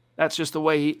guy. That's just the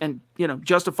way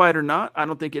justified or not, I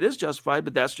don't think it is justified,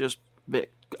 but that's just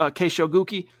Vic. Kei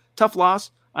Shoguki, tough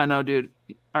loss. I know, dude.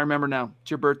 I remember now.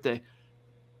 It's your birthday.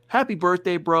 Happy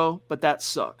birthday, bro, but that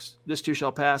sucks. This too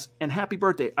shall pass. And happy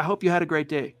birthday. I hope you had a great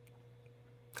day.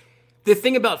 The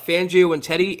thing about Fangio and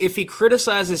Teddy, if he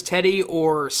criticizes Teddy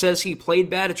or says he played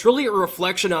bad, it's really a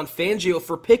reflection on Fangio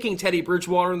for picking Teddy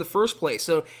Bridgewater in the first place.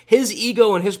 So his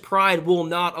ego and his pride will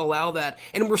not allow that.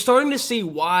 And we're starting to see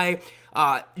why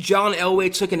John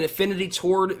Elway took an affinity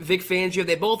toward Vic Fangio.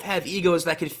 They both have egos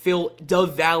that could fill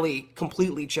Dove Valley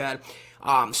completely, Chad.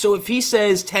 So if he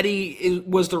says Teddy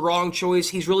was the wrong choice,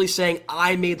 he's really saying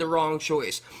I made the wrong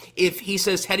choice. If he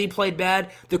says Teddy played bad,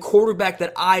 the quarterback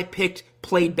that I picked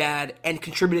played bad and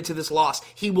contributed to this loss.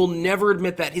 He will never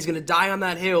admit that. He's going to die on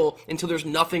that hill until there's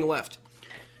nothing left.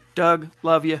 Doug,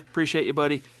 love you. Appreciate you,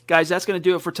 buddy. Guys, that's going to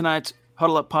do it for tonight's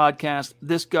Huddle Up podcast,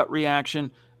 this gut reaction.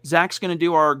 Zach's going to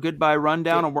do our goodbye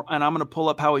rundown, and I'm going to pull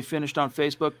up how we finished on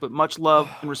Facebook, but much love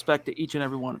and respect to each and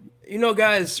every one of you.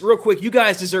 Guys, real quick, you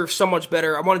guys deserve so much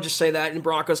better. I want to just say that in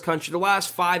Broncos country, the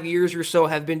last 5 years or so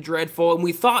have been dreadful, and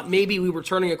we thought maybe we were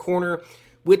turning a corner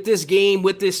with this game,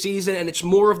 with this season, and it's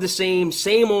more of the same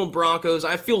old Broncos.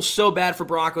 I feel so bad for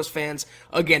Broncos fans.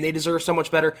 Again, they deserve so much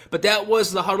better. But that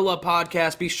was the Huddle Up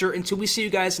podcast. Be sure, until we see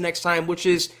you guys next time, which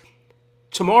is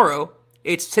tomorrow.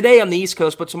 It's today on the East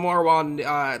Coast, but tomorrow on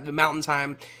the Mountain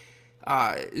Time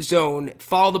zone.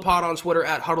 Follow the pod on Twitter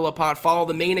at HuddleUpPod. Follow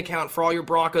the main account for all your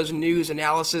Broncos news,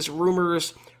 analysis,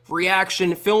 rumors,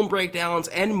 reaction, film breakdowns,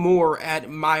 and more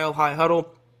at Mile High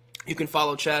Huddle. You can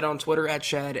follow Chad on Twitter at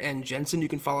Chad and Jensen. You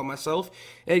can follow myself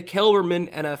at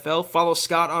Kelberman NFL. Follow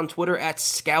Scott on Twitter at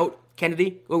Scout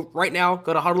Kennedy, go right now,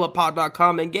 go to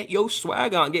huddleuppod.com and get your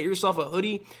swag on. Get yourself a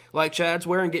hoodie like Chad's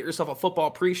wearing, get yourself a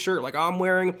football pre-shirt like I'm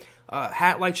wearing, a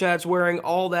hat like Chad's wearing,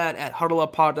 all that at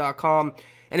huddleuppod.com.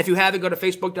 And if you haven't, go to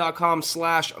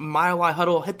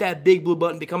facebook.com/milehighhuddle, hit that big blue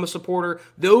button, become a supporter.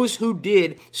 Those who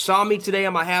did saw me today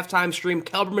on my halftime stream,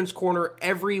 Kelberman's Corner,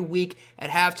 every week at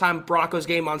halftime Broncos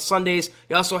game on Sundays.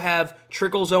 You also have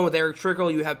Trickle Zone with Eric Trickle.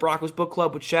 You have Broncos Book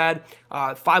Club with Chad.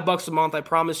 $5 a month, I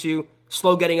promise you.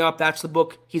 Slow Getting Up, that's the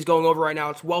book he's going over right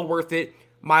now. It's well worth it.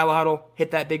 Mile High Huddle, hit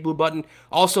that big blue button.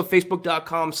 Also,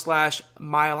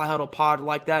 facebook.com/Mile High Huddle pod,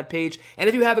 like that page. And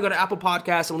if you haven't, go to Apple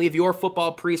Podcasts and leave your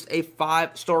football priest a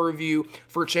 5-star review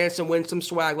for a chance to win some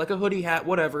swag, like a hoodie, hat,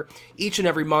 whatever, each and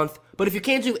every month. But if you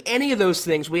can't do any of those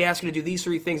things, we ask you to do these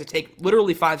 3 things that take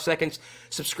literally 5 seconds.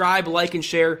 Subscribe, like, and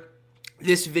share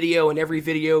this video and every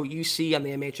video you see on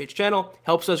the MHH channel.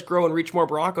 Helps us grow and reach more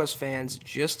Broncos fans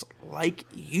just like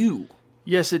you.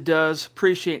 Yes, it does.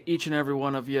 Appreciate each and every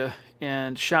one of you.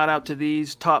 And shout out to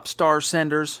these top star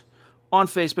senders on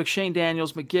Facebook: Shane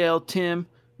Daniels, Miguel, Tim,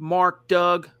 Mark,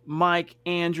 Doug, Mike,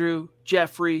 Andrew,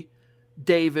 Jeffrey,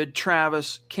 David,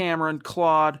 Travis, Cameron,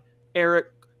 Claude,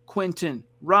 Eric, Quinton,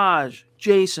 Raj,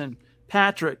 Jason,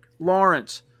 Patrick,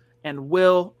 Lawrence, and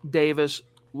Will Davis.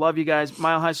 Love you guys.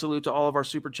 Mile high salute to all of our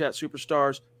Super Chat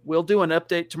superstars. We'll do an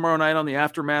update tomorrow night on the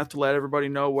Aftermath to let everybody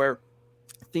know where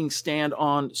things stand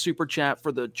on Super Chat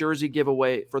for the jersey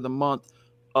giveaway for the month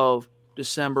of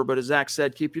December. But as Zach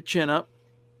said, keep your chin up.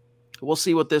 We'll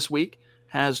see what this week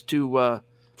has to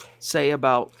say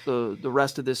about the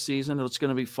rest of this season. It's going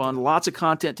to be fun. Lots of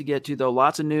content to get to, though.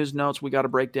 Lots of news notes we got to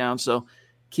break down. So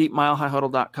keep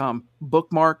milehighhuddle.com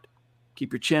bookmarked.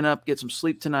 Keep your chin up. Get some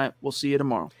sleep tonight. We'll see you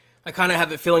tomorrow. I kind of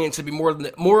have a feeling it's to be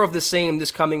more of the same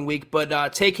this coming week,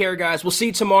 but take care, guys. We'll see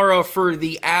you tomorrow for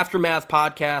the Aftermath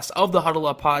podcast of the Huddle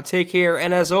Up Pod. Take care,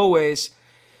 and as always,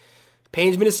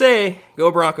 pains me to say,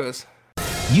 go Broncos.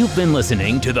 You've been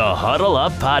listening to the Huddle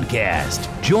Up Podcast.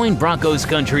 Join Broncos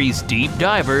Country's deep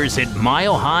divers at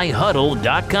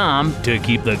milehighhuddle.com to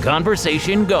keep the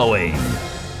conversation going.